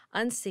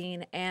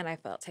unseen and I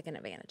felt taken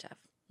advantage of,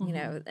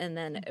 and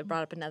then it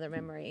brought up another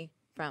memory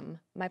from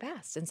my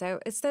past. And so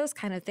it's those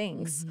kind of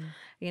things,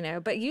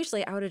 but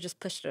usually I would have just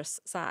pushed it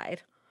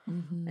aside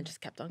and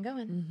just kept on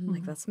going.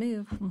 Like, let's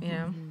move,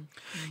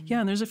 Yeah,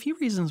 and there's a few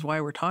reasons why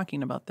we're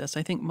talking about this.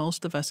 I think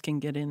most of us can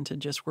get into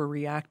just we're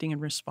reacting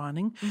and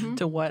responding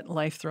to what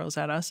life throws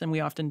at us, and we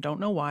often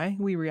don't know why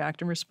we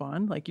react and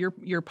respond. Like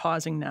you're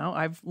pausing now.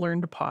 I've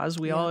learned to pause.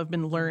 We all have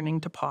been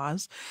learning to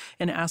pause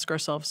and ask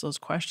ourselves those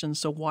questions.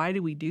 So why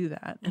do we do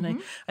that?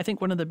 And I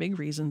think one of the big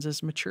reasons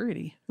is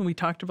maturity. And we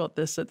talked about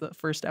this at the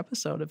first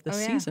episode of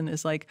this season,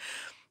 is like,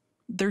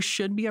 there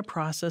should be a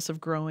process of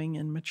growing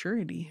in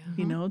maturity,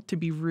 to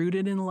be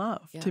rooted in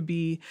love,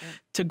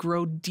 to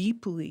grow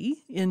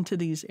deeply into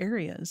these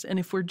areas. And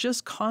if we're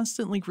just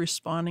constantly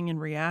responding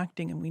and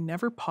reacting and we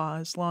never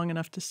pause long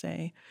enough to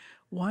say,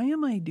 why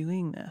am I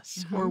doing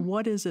this? Or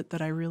what is it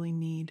that I really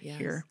need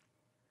here?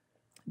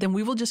 then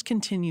we will just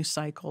continue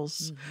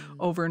cycles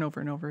over and over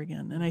and over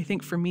again. And I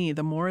think for me,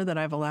 the more that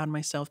I've allowed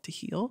myself to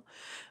heal,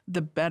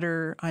 the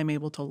better I'm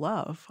able to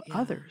love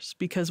others.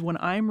 Because when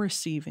I'm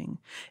receiving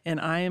and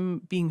I'm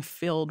being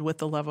filled with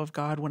the love of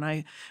God, when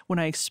I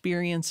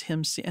experience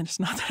him, and it's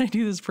not that I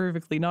do this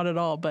perfectly, not at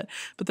all, but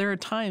there are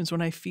times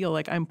when I feel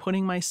like I'm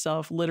putting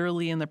myself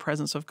literally in the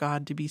presence of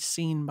God to be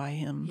seen by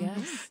him,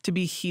 to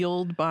be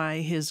healed by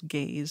his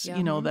gaze,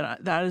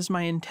 that is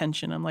my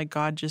intention. I'm like,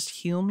 God, just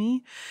heal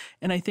me.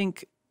 And I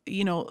think,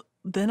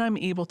 then I'm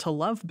able to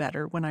love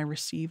better when I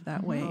receive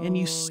that way. And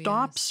you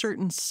stop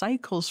certain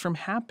cycles from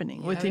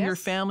happening within your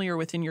family or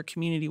within your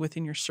community,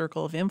 within your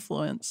circle of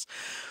influence.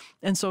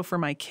 And so for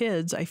my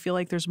kids, I feel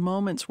like there's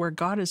moments where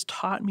God has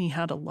taught me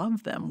how to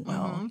love them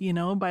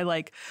well, by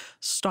like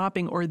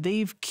stopping, or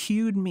they've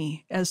cued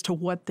me as to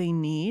what they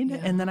need.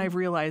 And then I've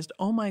realized,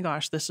 oh my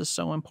gosh, this is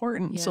so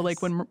important. So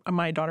like when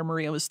my daughter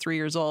Maria was 3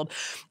 years old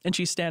and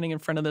she's standing in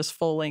front of this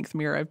full length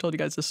mirror, I've told you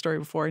guys this story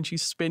before, and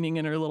she's spinning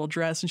in her little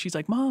dress and she's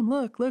like, Mom,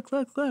 look.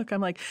 I'm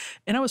like,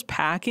 and I was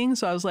packing.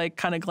 So I was like,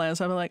 kind of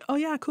glance up, I'm like, oh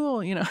yeah, cool.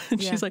 And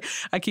she's like,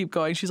 I keep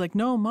going. She's like,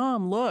 no,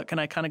 Mom, look.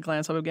 And I kind of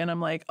glance up again. I'm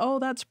like, oh,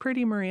 that's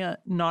pretty, Maria.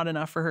 Not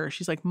enough for her.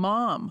 She's like,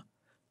 Mom,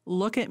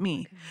 look at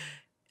me. Okay.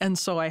 And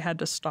so I had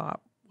to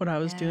stop what I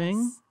was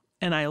doing.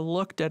 And I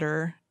looked at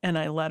her and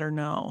I let her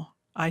know,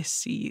 I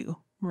see you,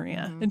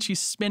 Maria. And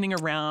she's spinning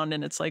around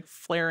and it's like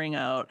flaring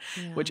out,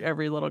 which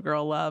every little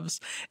girl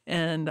loves.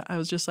 And I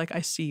was just like,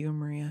 I see you,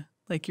 Maria.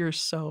 Like, you're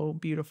so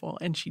beautiful.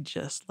 And she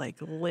just like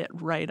lit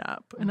right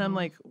up. And I'm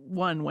like,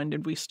 when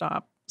did we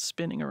stop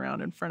spinning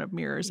around in front of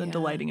mirrors and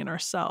delighting in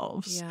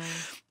ourselves?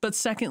 But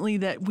secondly,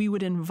 that we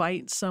would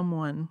invite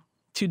someone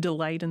to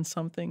delight in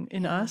something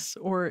in us,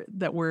 or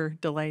that we're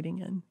delighting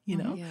in,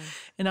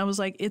 And I was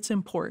like, it's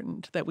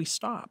important that we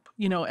stop,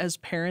 as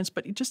parents,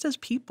 but just as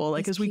people,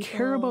 like as we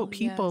care about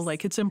people,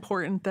 like it's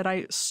important that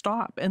I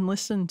stop and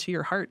listen to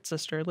your heart,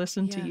 sister,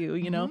 listen to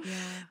you,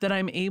 that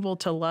I'm able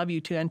to love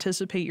you, to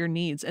anticipate your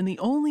needs. And the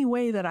only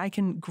way that I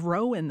can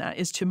grow in that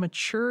is to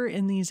mature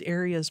in these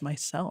areas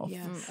myself.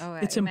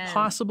 It's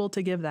impossible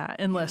to give that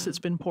unless it's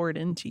been poured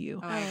into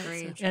you. I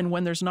agree. And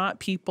when there's not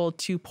people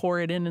to pour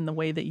it in the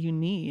way that you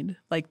need,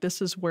 like,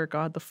 this is where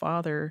God the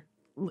Father,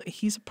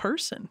 he's a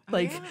person.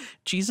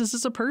 Jesus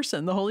is a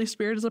person. The Holy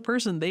Spirit is a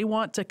person. They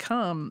want to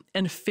come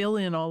and fill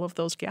in all of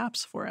those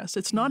gaps for us.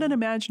 It's not an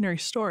imaginary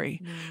story.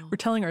 No. We're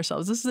telling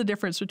ourselves. This is the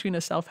difference between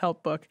a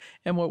self-help book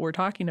and what we're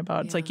talking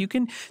about. It's like you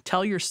can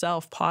tell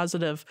yourself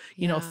positive,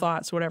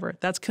 thoughts, whatever.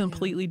 That's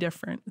completely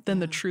different than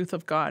the truth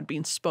of God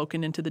being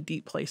spoken into the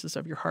deep places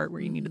of your heart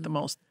where you need it the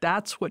most.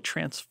 That's what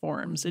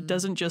transforms. It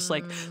doesn't just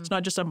it's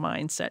not just a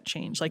mindset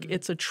change. Like,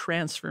 it's a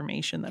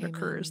transformation that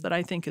occurs that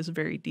I think is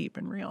very deep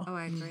and real. Oh,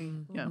 I agree.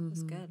 Yeah,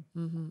 that's good.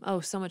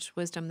 Oh, so much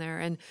wisdom there,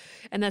 and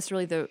that's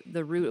really the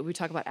root. We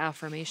talk about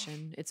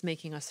affirmation. It's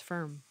making us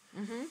firm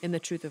in the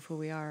truth of who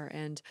we are,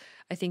 and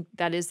I think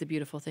that is the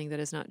beautiful thing. That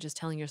is not just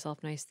telling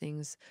yourself nice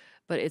things,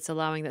 but it's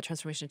allowing that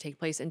transformation to take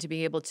place and to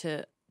be able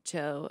to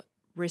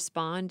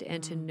respond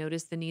and to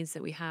notice the needs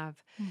that we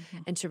have,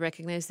 and to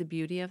recognize the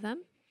beauty of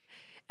them.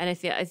 And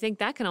I think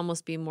that can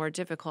almost be more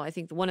difficult. I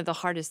think one of the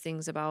hardest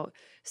things about,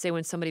 say,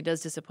 when somebody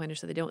does disappoint us,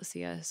 so they don't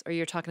see us, or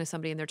you're talking to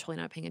somebody and they're totally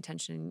not paying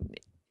attention,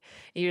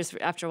 and you're just,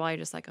 after a while, you're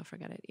just like, oh,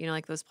 forget it.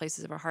 Like those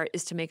places of our heart,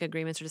 is to make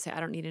agreements or to say, I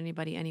don't need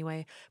anybody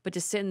anyway, but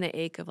to sit in the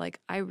ache of like,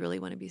 I really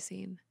want to be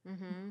seen.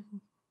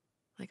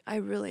 Like, I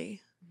really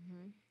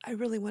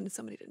wanted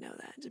somebody to know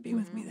that, to be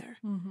with me there.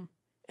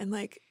 And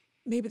like,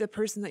 maybe the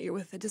person that you're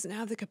with that doesn't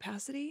have the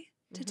capacity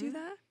to do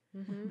that,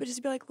 but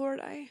just be like,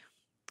 Lord, I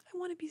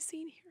want to be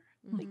seen here.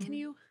 Like, can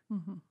you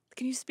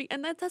speak?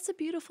 And that's a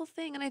beautiful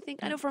thing. And I think,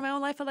 I know for my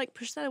own life, I like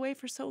pushed that away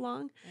for so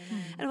long.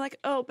 And I'm like,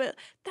 oh, but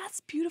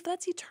that's beautiful.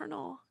 That's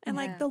eternal. And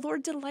like, the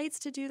Lord delights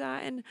to do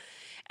that. And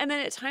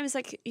then at times,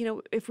 like,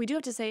 if we do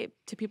have to say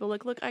to people,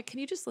 like, look, can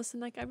you just listen?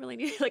 Like, I really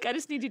need, like, I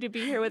just need you to be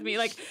here with me.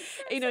 Like,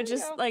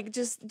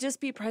 just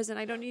be present.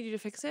 I don't need you to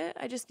fix it.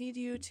 I just need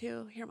you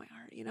to hear my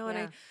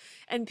heart,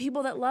 and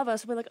people that love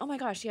us will be like, oh my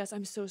gosh, yes,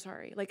 I'm so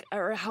sorry. Like,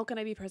 or how can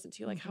I be present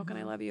to you? Like, how can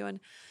I love you?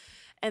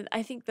 And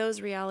I think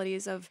those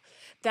realities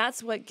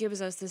that's what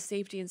gives us the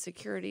safety and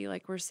security,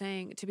 like we're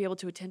saying, to be able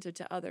to attend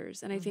to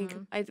others. And I think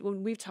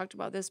when we've talked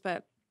about this,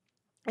 but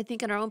I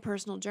think in our own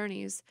personal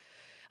journeys,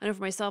 I know for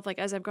myself, like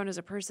as I've grown as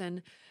a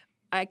person,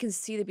 I can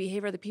see the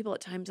behavior of the people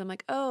at times. I'm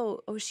like,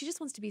 oh, she just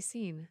wants to be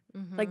seen.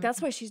 Like,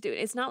 that's why she's doing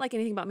it. It's not like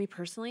anything about me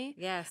personally.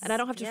 Yes. And I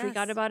don't have to freak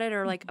out about it,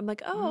 or like, I'm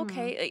like, oh,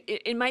 okay.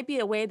 It might be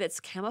a way that's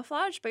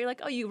camouflaged, but you're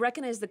like, oh, you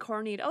recognize the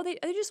core need. Oh, they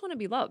just want to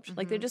be loved.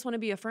 Like, they just want to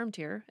be affirmed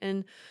here.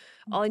 And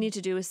all I need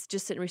to do is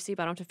just sit and receive.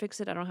 I don't have to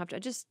fix it. I don't have to, I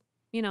just,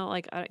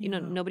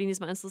 nobody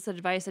needs my unsolicited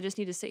advice. I just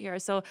need to sit here.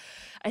 So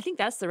I think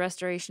that's the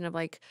restoration of,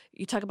 like,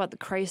 you talk about the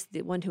Christ,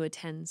 the one who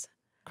attends,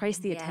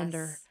 Christ the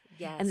attender.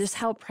 Yes. And just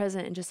how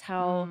present and just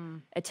how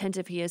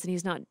attentive he is. And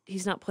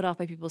he's not put off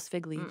by people's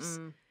fig leaves.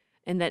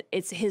 And that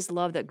it's his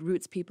love that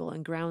roots people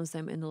and grounds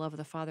them in the love of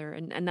the Father.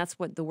 And that's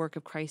what the work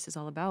of Christ is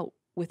all about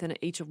within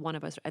each of one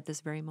of us at this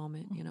very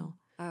moment,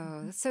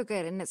 Oh, that's so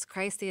good. And it's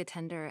Christ the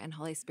attender and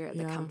Holy Spirit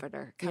the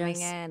comforter coming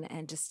in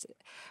and just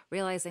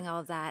realizing all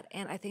of that.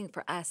 And I think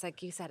for us,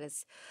 like you said,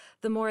 is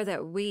the more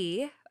that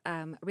we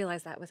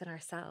realize that within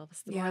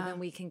ourselves, the more than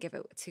we can give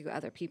it to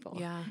other people.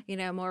 Yeah. You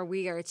know, more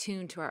we are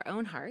attuned to our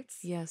own hearts.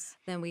 Yes.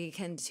 Then we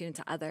can tune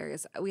to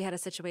others. We had a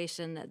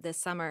situation this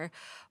summer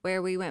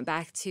where we went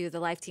back to the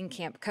Life Teen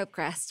Camp Cope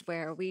Crest,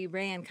 where we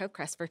ran Cope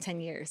Crest for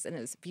 10 years, and it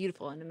was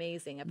beautiful and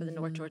amazing up in the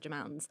North Georgia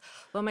mountains.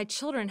 Well, my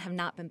children have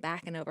not been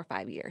back in over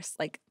 5 years,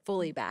 like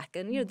fully back.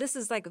 And, you know, this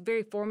is like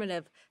very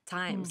formative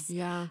times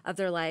of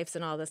their lives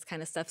and all this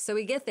kind of stuff. So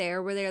we get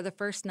there, we're there the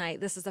first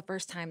night. This is the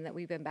first time that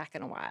we've been back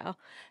in a while.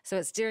 So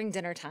it's during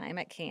dinner time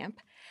at camp,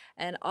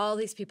 and all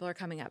these people are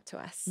coming up to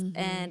us.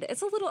 And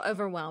it's a little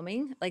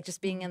overwhelming, like just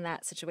being in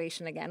that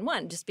situation again.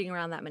 One, just being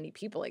around that many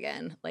people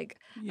again, like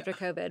after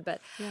COVID.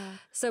 But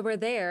so we're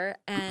there,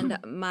 and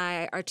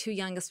our two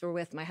youngest were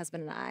with my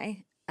husband and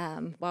I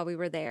while we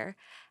were there.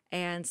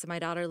 And so my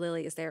daughter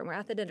Lily is there, and we're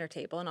at the dinner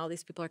table, and all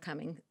these people are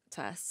coming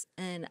to us.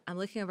 And I'm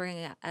looking over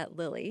at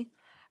Lily,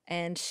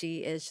 and she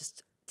is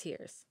just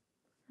tears.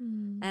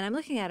 And I'm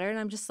looking at her, and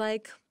I'm just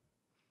like,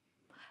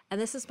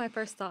 and this is my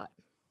first thought.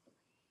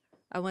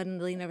 I wanted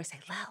to lean over and say,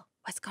 Lil,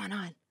 what's going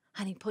on?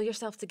 Honey, pull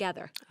yourself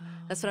together.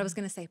 That's what I was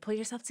going to say. Pull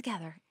yourself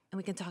together, and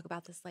we can talk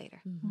about this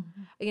later.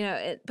 You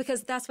know,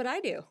 because that's what I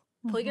do.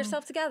 Pull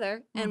yourself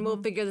together, and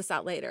we'll figure this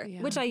out later,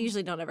 which I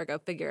usually don't ever go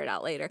figure it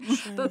out later.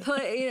 But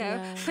put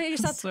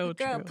yourself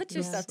together, put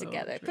yourself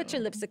together, put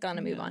your lipstick on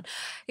and move on,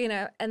 you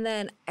know. And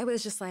then I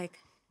was just like,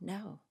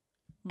 no.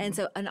 And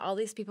so, and all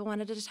these people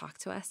wanted to talk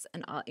to us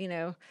and all, you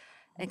know,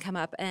 and come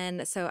up.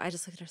 And so I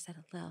just looked at her and said,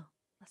 Lil,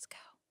 let's go.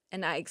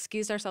 And I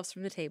excused ourselves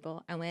from the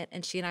table. I went,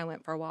 and she and I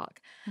went for a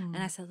walk. And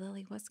I said,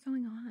 Lily, what's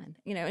going on?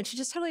 You know, and she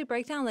just totally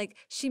broke down. Like,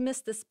 she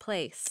missed this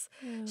place.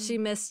 She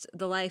missed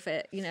the life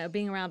at, you know,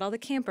 being around all the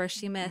campers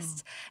she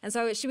missed. And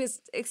so she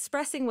was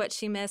expressing what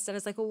she missed. And I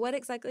was like, well, what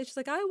exactly? She's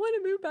like, I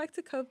want to move back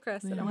to Cope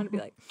Crest. And I want to be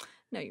like,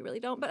 no, you really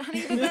don't. But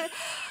honey,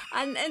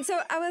 and so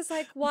I was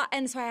like, why?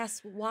 And so I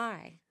asked,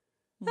 why?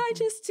 I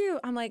just do.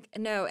 I'm like,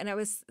 no. And I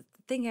was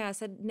thinking, I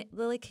said,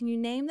 Lily, can you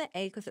name the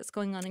ache that's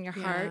going on in your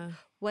heart?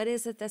 What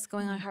is it that's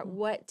going on in your heart?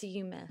 What do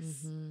you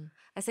miss?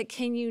 I said,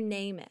 can you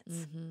name it?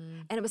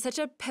 And it was such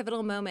a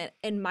pivotal moment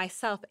in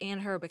myself and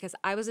her, because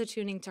I was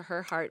attuning to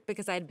her heart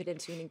because I had been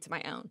attuning to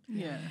my own.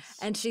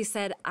 And she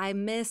said, I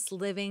miss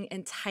living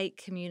in tight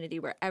community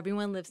where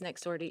everyone lives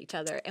next door to each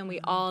other and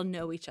we all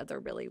know each other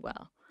really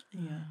well.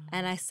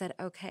 And I said,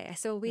 okay. I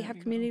said, well, we have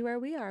community where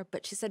we are.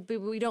 But she said,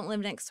 but we don't live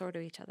next door to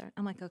each other.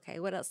 I'm like, okay,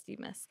 what else do you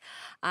miss?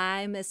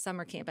 I miss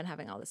summer camp and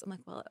having all this. I'm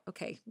like, well,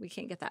 okay, we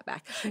can't get that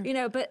back. You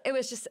know, but it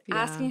was just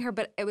asking her,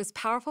 but it was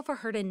powerful for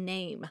her to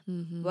name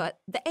what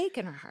the ache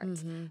in her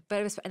heart. But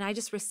it was, and I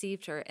just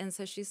received her. And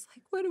so she's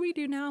like, what do we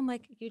do now? I'm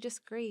like, you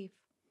just grieve.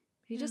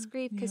 You just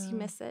grieve because you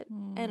miss it.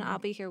 And I'll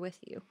be here with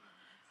you.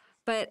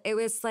 But it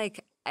was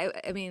like,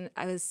 I mean,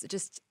 I was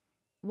just,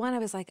 I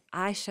was like,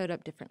 I showed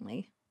up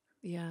differently.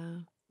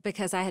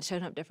 Because I had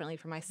shown up differently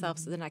for myself,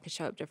 so then I could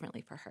show up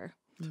differently for her.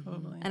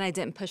 Totally. And I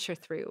didn't push her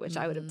through, which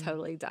I would have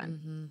totally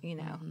done, you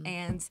know.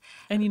 And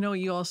you know,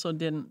 you also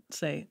didn't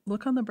say,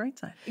 look on the bright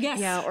side.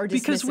 Or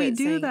because we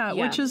do saying, that,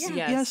 which is,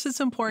 yes, it's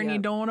important. You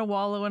don't want to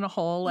wallow in a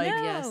hole. Like,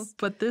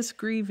 but this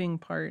grieving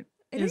part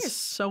is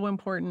so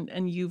important,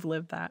 and you've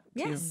lived that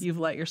too. You've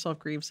let yourself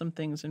grieve some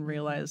things and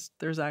realize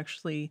there's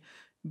actually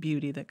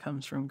beauty that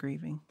comes from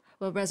grieving.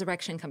 Well,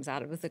 resurrection comes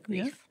out of the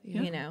grief,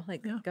 you know,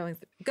 like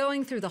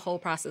going through the whole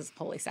process of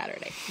Holy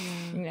Saturday,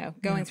 you know,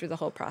 going through the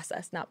whole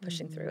process, not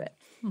pushing through it.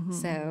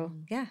 So,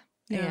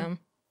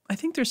 I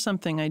think there's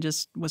something I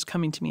just was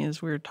coming to me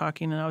as we were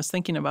talking, and I was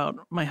thinking about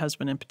my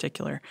husband in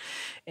particular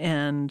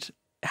and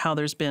how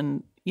there's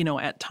been, you know,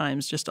 at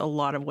times just a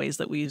lot of ways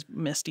that we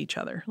missed each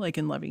other, like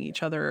in loving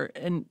each other.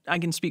 And I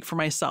can speak for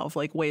myself,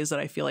 like ways that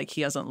I feel like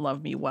he hasn't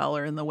loved me well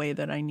or in the way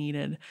that I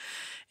needed.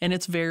 And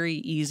it's very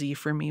easy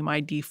for me. My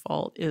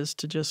default is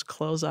to just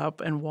close up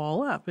and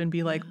wall up and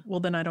be like, well,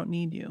 then I don't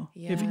need you.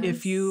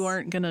 If you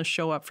aren't going to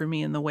show up for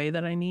me in the way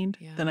that I need,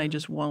 then I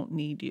just won't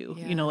need you.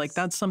 You know, like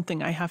that's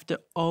something I have to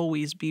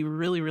always be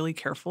really, really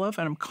careful of.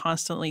 And I'm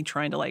constantly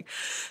trying to like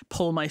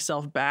pull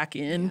myself back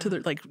into the,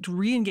 like to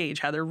re-engage,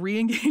 Heather,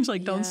 re-engage,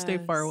 like don't stay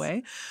far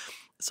away.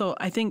 So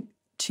I think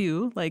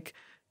too, like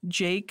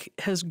Jake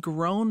has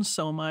grown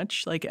so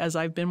much, like as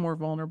I've been more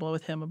vulnerable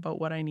with him about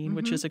what I need,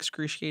 which is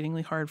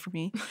excruciatingly hard for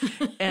me.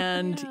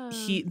 And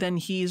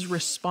he's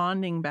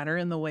responding better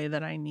in the way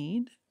that I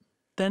need.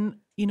 Then,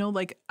 you know,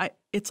 like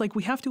it's like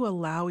we have to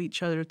allow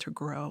each other to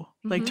grow,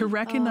 like to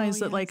recognize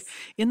that like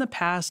in the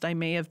past, I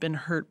may have been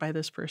hurt by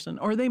this person,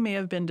 or they may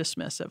have been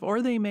dismissive,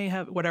 or they may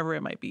have, whatever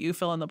it might be, you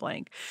fill in the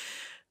blank.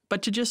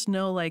 But to just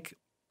know like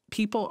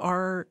people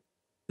are,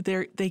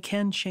 they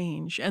can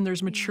change, and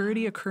there's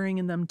maturity occurring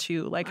in them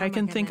too. Like I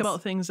can think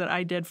about things that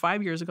I did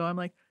 5 years ago. I'm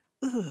like,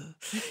 ugh,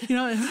 you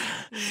know,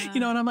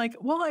 and I'm like,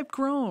 well, I've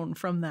grown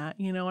from that,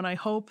 and I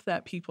hope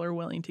that people are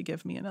willing to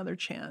give me another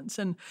chance,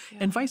 and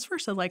vice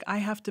versa. Like I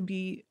have to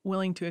be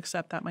willing to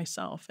accept that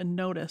myself and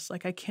notice,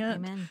 like I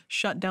can't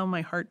shut down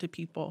my heart to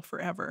people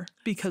forever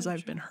because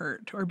I've been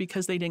hurt or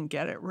because they didn't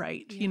get it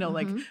right.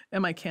 Like,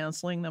 am I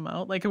canceling them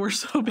out? Like we're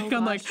so big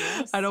on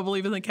I don't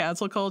believe in the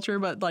cancel culture,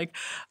 but like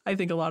I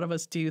think a lot of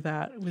us do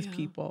that with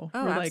people.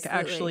 Oh, we're like,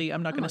 actually,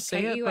 I'm not going to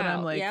say it, but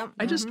I'm like,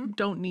 I just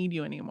don't need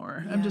you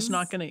anymore. I'm just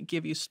not going to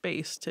give you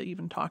space to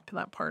even talk to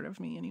that part of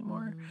me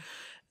anymore.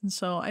 And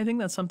so I think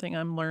that's something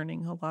I'm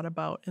learning a lot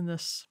about in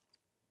this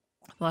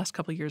the last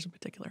couple of years in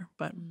particular,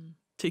 but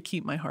to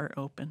keep my heart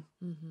open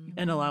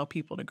and allow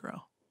people to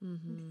grow.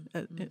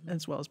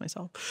 As well as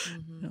myself.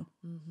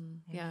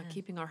 Yeah,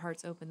 keeping our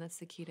hearts open. That's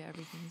the key to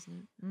everything, isn't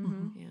it?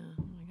 Yeah.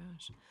 Oh my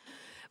gosh.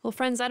 Well,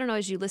 friends, I don't know,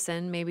 as you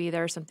listen, maybe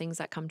there are some things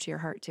that come to your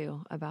heart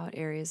too about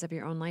areas of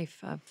your own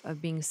life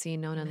of being seen,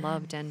 known, and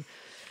loved. And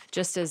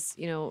just as,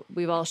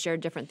 we've all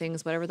shared different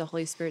things, whatever the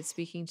Holy Spirit's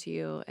speaking to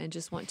you, and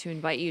just want to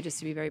invite you just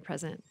to be very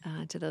present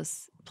to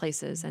those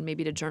places and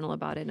maybe to journal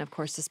about it. And of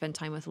course, to spend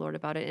time with the Lord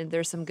about it. And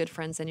there's some good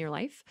friends in your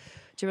life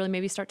to really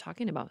maybe start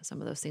talking about some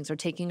of those things or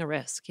taking a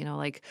risk,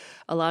 like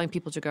allowing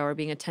people to go or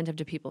being attentive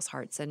to people's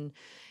hearts. And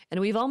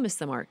we've all missed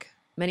the mark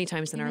many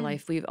times in our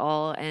life. We've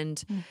all,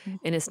 and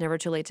it's never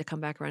too late to come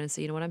back around and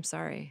say, you know what, I'm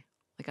sorry.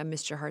 Like I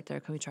missed your heart there.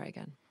 Can we try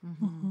again?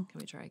 Can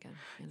we try again?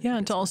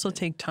 And to also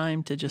take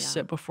time to just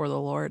sit before the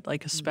Lord,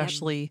 like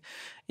especially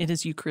in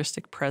his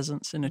Eucharistic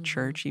presence in a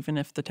church, even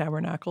if the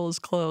tabernacle is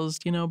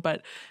closed,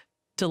 but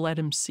to let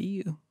him see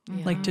you,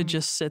 like to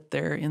just sit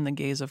there in the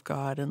gaze of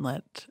God and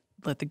let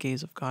the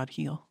gaze of God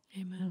heal.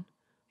 Amen.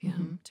 Yeah,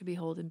 to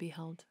behold and be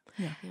held.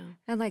 Yeah.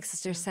 And like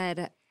Sister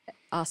said,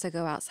 also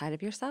go outside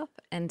of yourself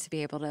and to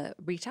be able to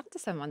reach out to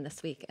someone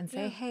this week and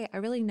say, hey, I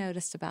really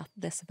noticed about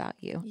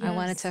you. I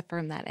wanted to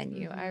affirm that in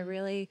you. I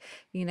really,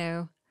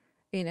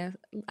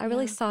 I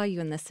really saw you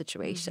in this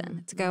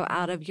situation. To go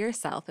out of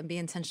yourself and be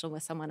intentional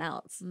with someone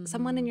else,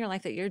 someone in your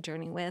life that you're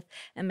journeying with,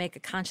 and make a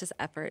conscious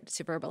effort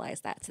to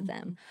verbalize that to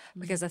them.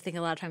 Because I think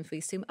a lot of times we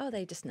assume, oh,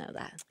 they just know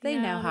that. They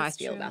know how I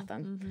feel about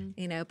them,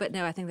 but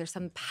no, I think there's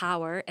some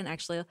power in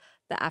actually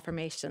the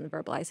affirmation,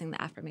 verbalizing the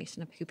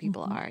affirmation of who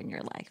people are in your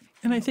life.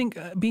 And I think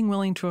being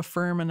willing to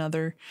affirm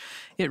another,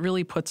 it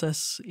really puts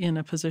us in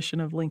a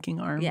position of linking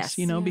arms,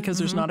 because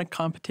there's not a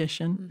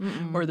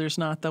competition or there's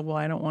not the, well,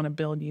 I don't want to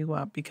build you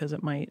up because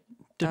it might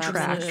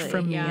detract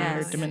from me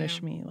or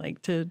diminish me.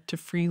 Like to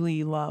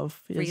freely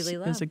love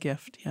is a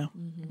gift. Yeah.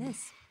 It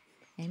is.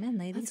 Amen,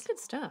 ladies. That's good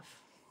stuff.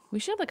 We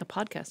should have like a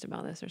podcast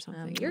about this or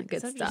something. You're good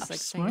stuff.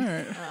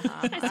 Smart.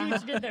 I see what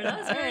you did there. That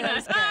was very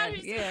nice.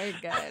 Good. You're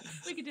good.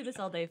 We could do this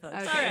all day, folks.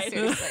 Okay, all right.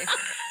 Seriously.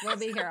 We'll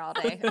be here all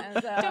day.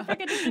 Don't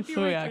forget to tip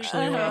your We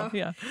actually will.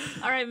 Yeah.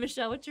 All right,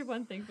 Michelle, what's your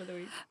one thing for the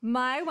week?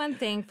 My one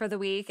thing for the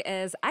week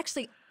is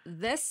actually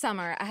this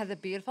summer, I had the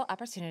beautiful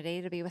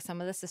opportunity to be with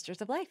some of the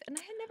Sisters of Life, and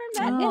I had never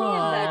met any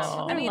of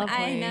them. I mean, I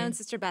had known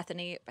Sister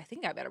Bethany. I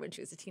think I met her when she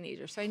was a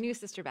teenager, so I knew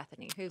Sister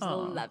Bethany, who's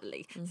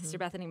lovely. Sister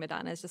Bethany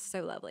Madonna is just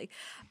so lovely.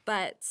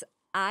 But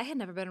I had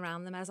never been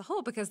around them as a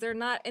whole because they're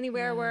not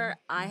anywhere where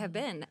I have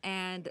been.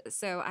 And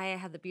so I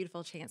had the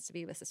beautiful chance to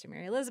be with Sister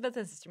Mary Elizabeth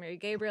and Sister Mary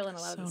Gabriel and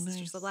a lot of the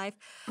Sisters of Life.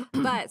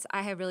 But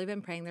I have really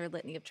been praying their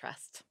litany of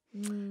trust.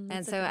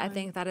 And so I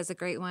think that is a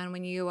great one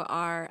when you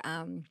are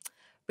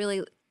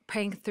really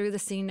praying through the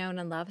seen, known,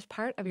 and loved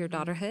part of your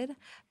daughterhood,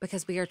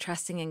 because we are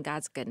trusting in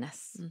God's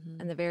goodness.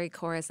 And the very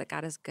core is that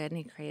God is good and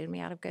he created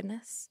me out of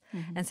goodness.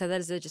 And so that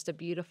is just a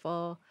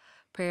beautiful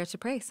prayer to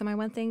pray. So my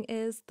one thing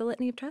is the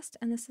litany of trust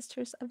and the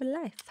Sisters of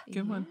Life.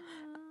 Good one.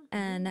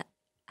 And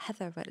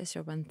Heather, what is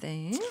your one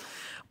thing?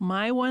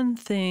 My one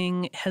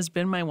thing has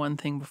been my one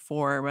thing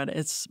before, but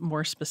it's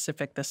more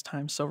specific this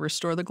time. So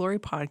Restore the Glory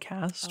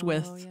podcast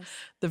with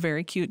the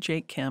very cute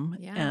Jake Kim,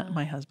 and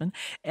my husband,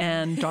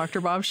 and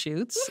Dr. Bob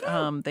Schutz.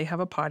 They have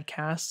a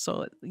podcast.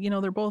 So,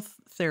 they're both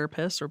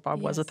therapists, or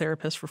Bob was a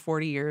therapist for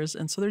 40 years.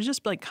 And so they're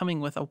just like coming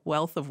with a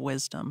wealth of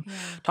wisdom,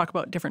 talk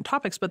about different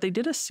topics. But they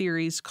did a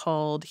series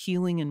called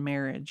Healing in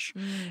Marriage.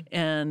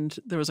 And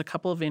there was a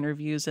couple of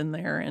interviews in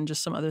there and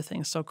just some other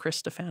things. So Chris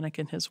Stefanik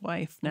and his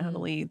wife,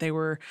 Natalie, they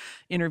were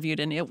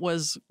interviewed, and it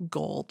was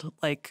gold.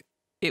 Like,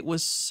 it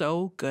was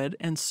so good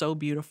and so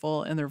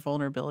beautiful, and their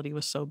vulnerability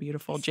was so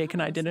beautiful. Jake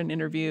and I did an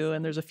interview,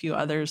 and there's a few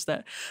others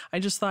that I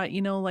just thought,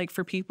 like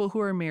for people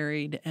who are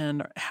married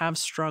and have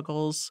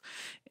struggles,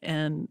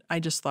 and I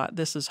just thought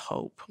this is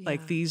hope.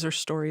 Like these are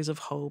stories of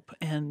hope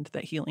and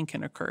that healing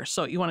can occur.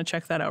 So you want to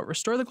check that out.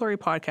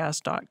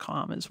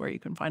 RestoreTheGloryPodcast.com is where you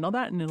can find all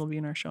that, and it'll be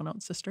in our show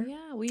notes, sister.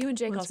 Yeah. Well, you and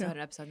Jake also had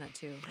an episode on that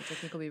too, which I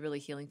think will be really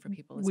healing for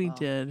people as well. We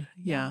did.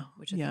 Yeah.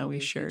 Which I think will be we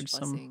a shared huge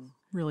some blessing.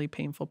 Really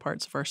painful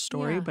parts of our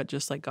story, but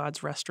just like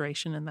God's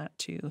restoration in that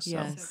too.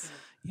 So,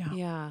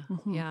 Yeah.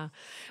 Well,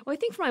 I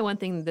think for my one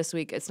thing this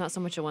week, it's not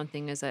so much a one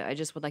thing as I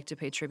just would like to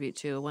pay tribute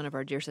to one of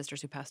our dear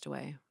sisters who passed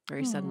away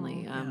very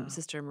suddenly,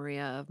 Sister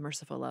Maria of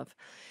Merciful Love.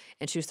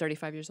 and she was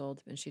 35 years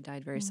old, and she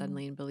died very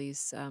suddenly in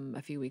Belize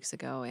a few weeks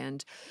ago.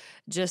 And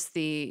just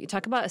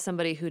talk about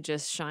somebody who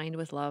just shined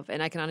with love.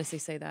 And I can honestly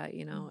say that,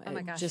 Oh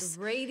my gosh, just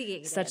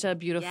radiated. such a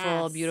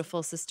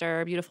beautiful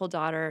sister, beautiful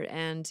daughter.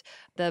 And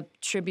the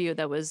tribute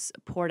that was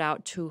poured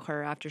out to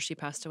her after she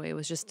passed away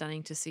was just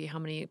stunning to see how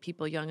many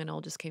people, young and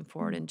old, just came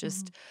forward and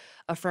just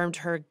affirmed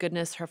her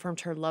goodness,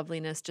 affirmed her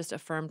loveliness, just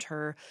affirmed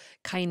her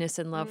kindness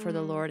and love for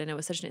the Lord. And it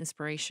was such an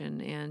inspiration.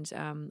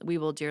 And we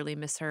will dearly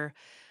miss her.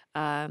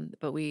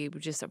 But we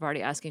just are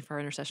already asking for our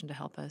intercession to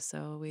help us.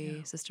 So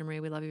Sister Marie,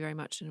 we love you very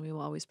much, and we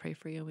will always pray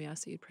for you. And we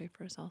ask that you'd pray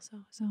for us also.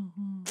 So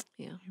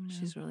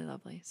she's really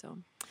lovely. So,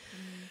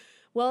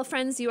 well,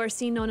 friends, you are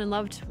seen, known, and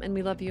loved, and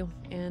we love you.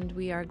 And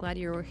we are glad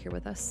you're here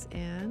with us.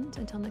 And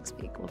until next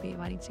week, we'll be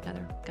abiding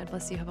together. God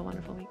bless you. Have a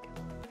wonderful week.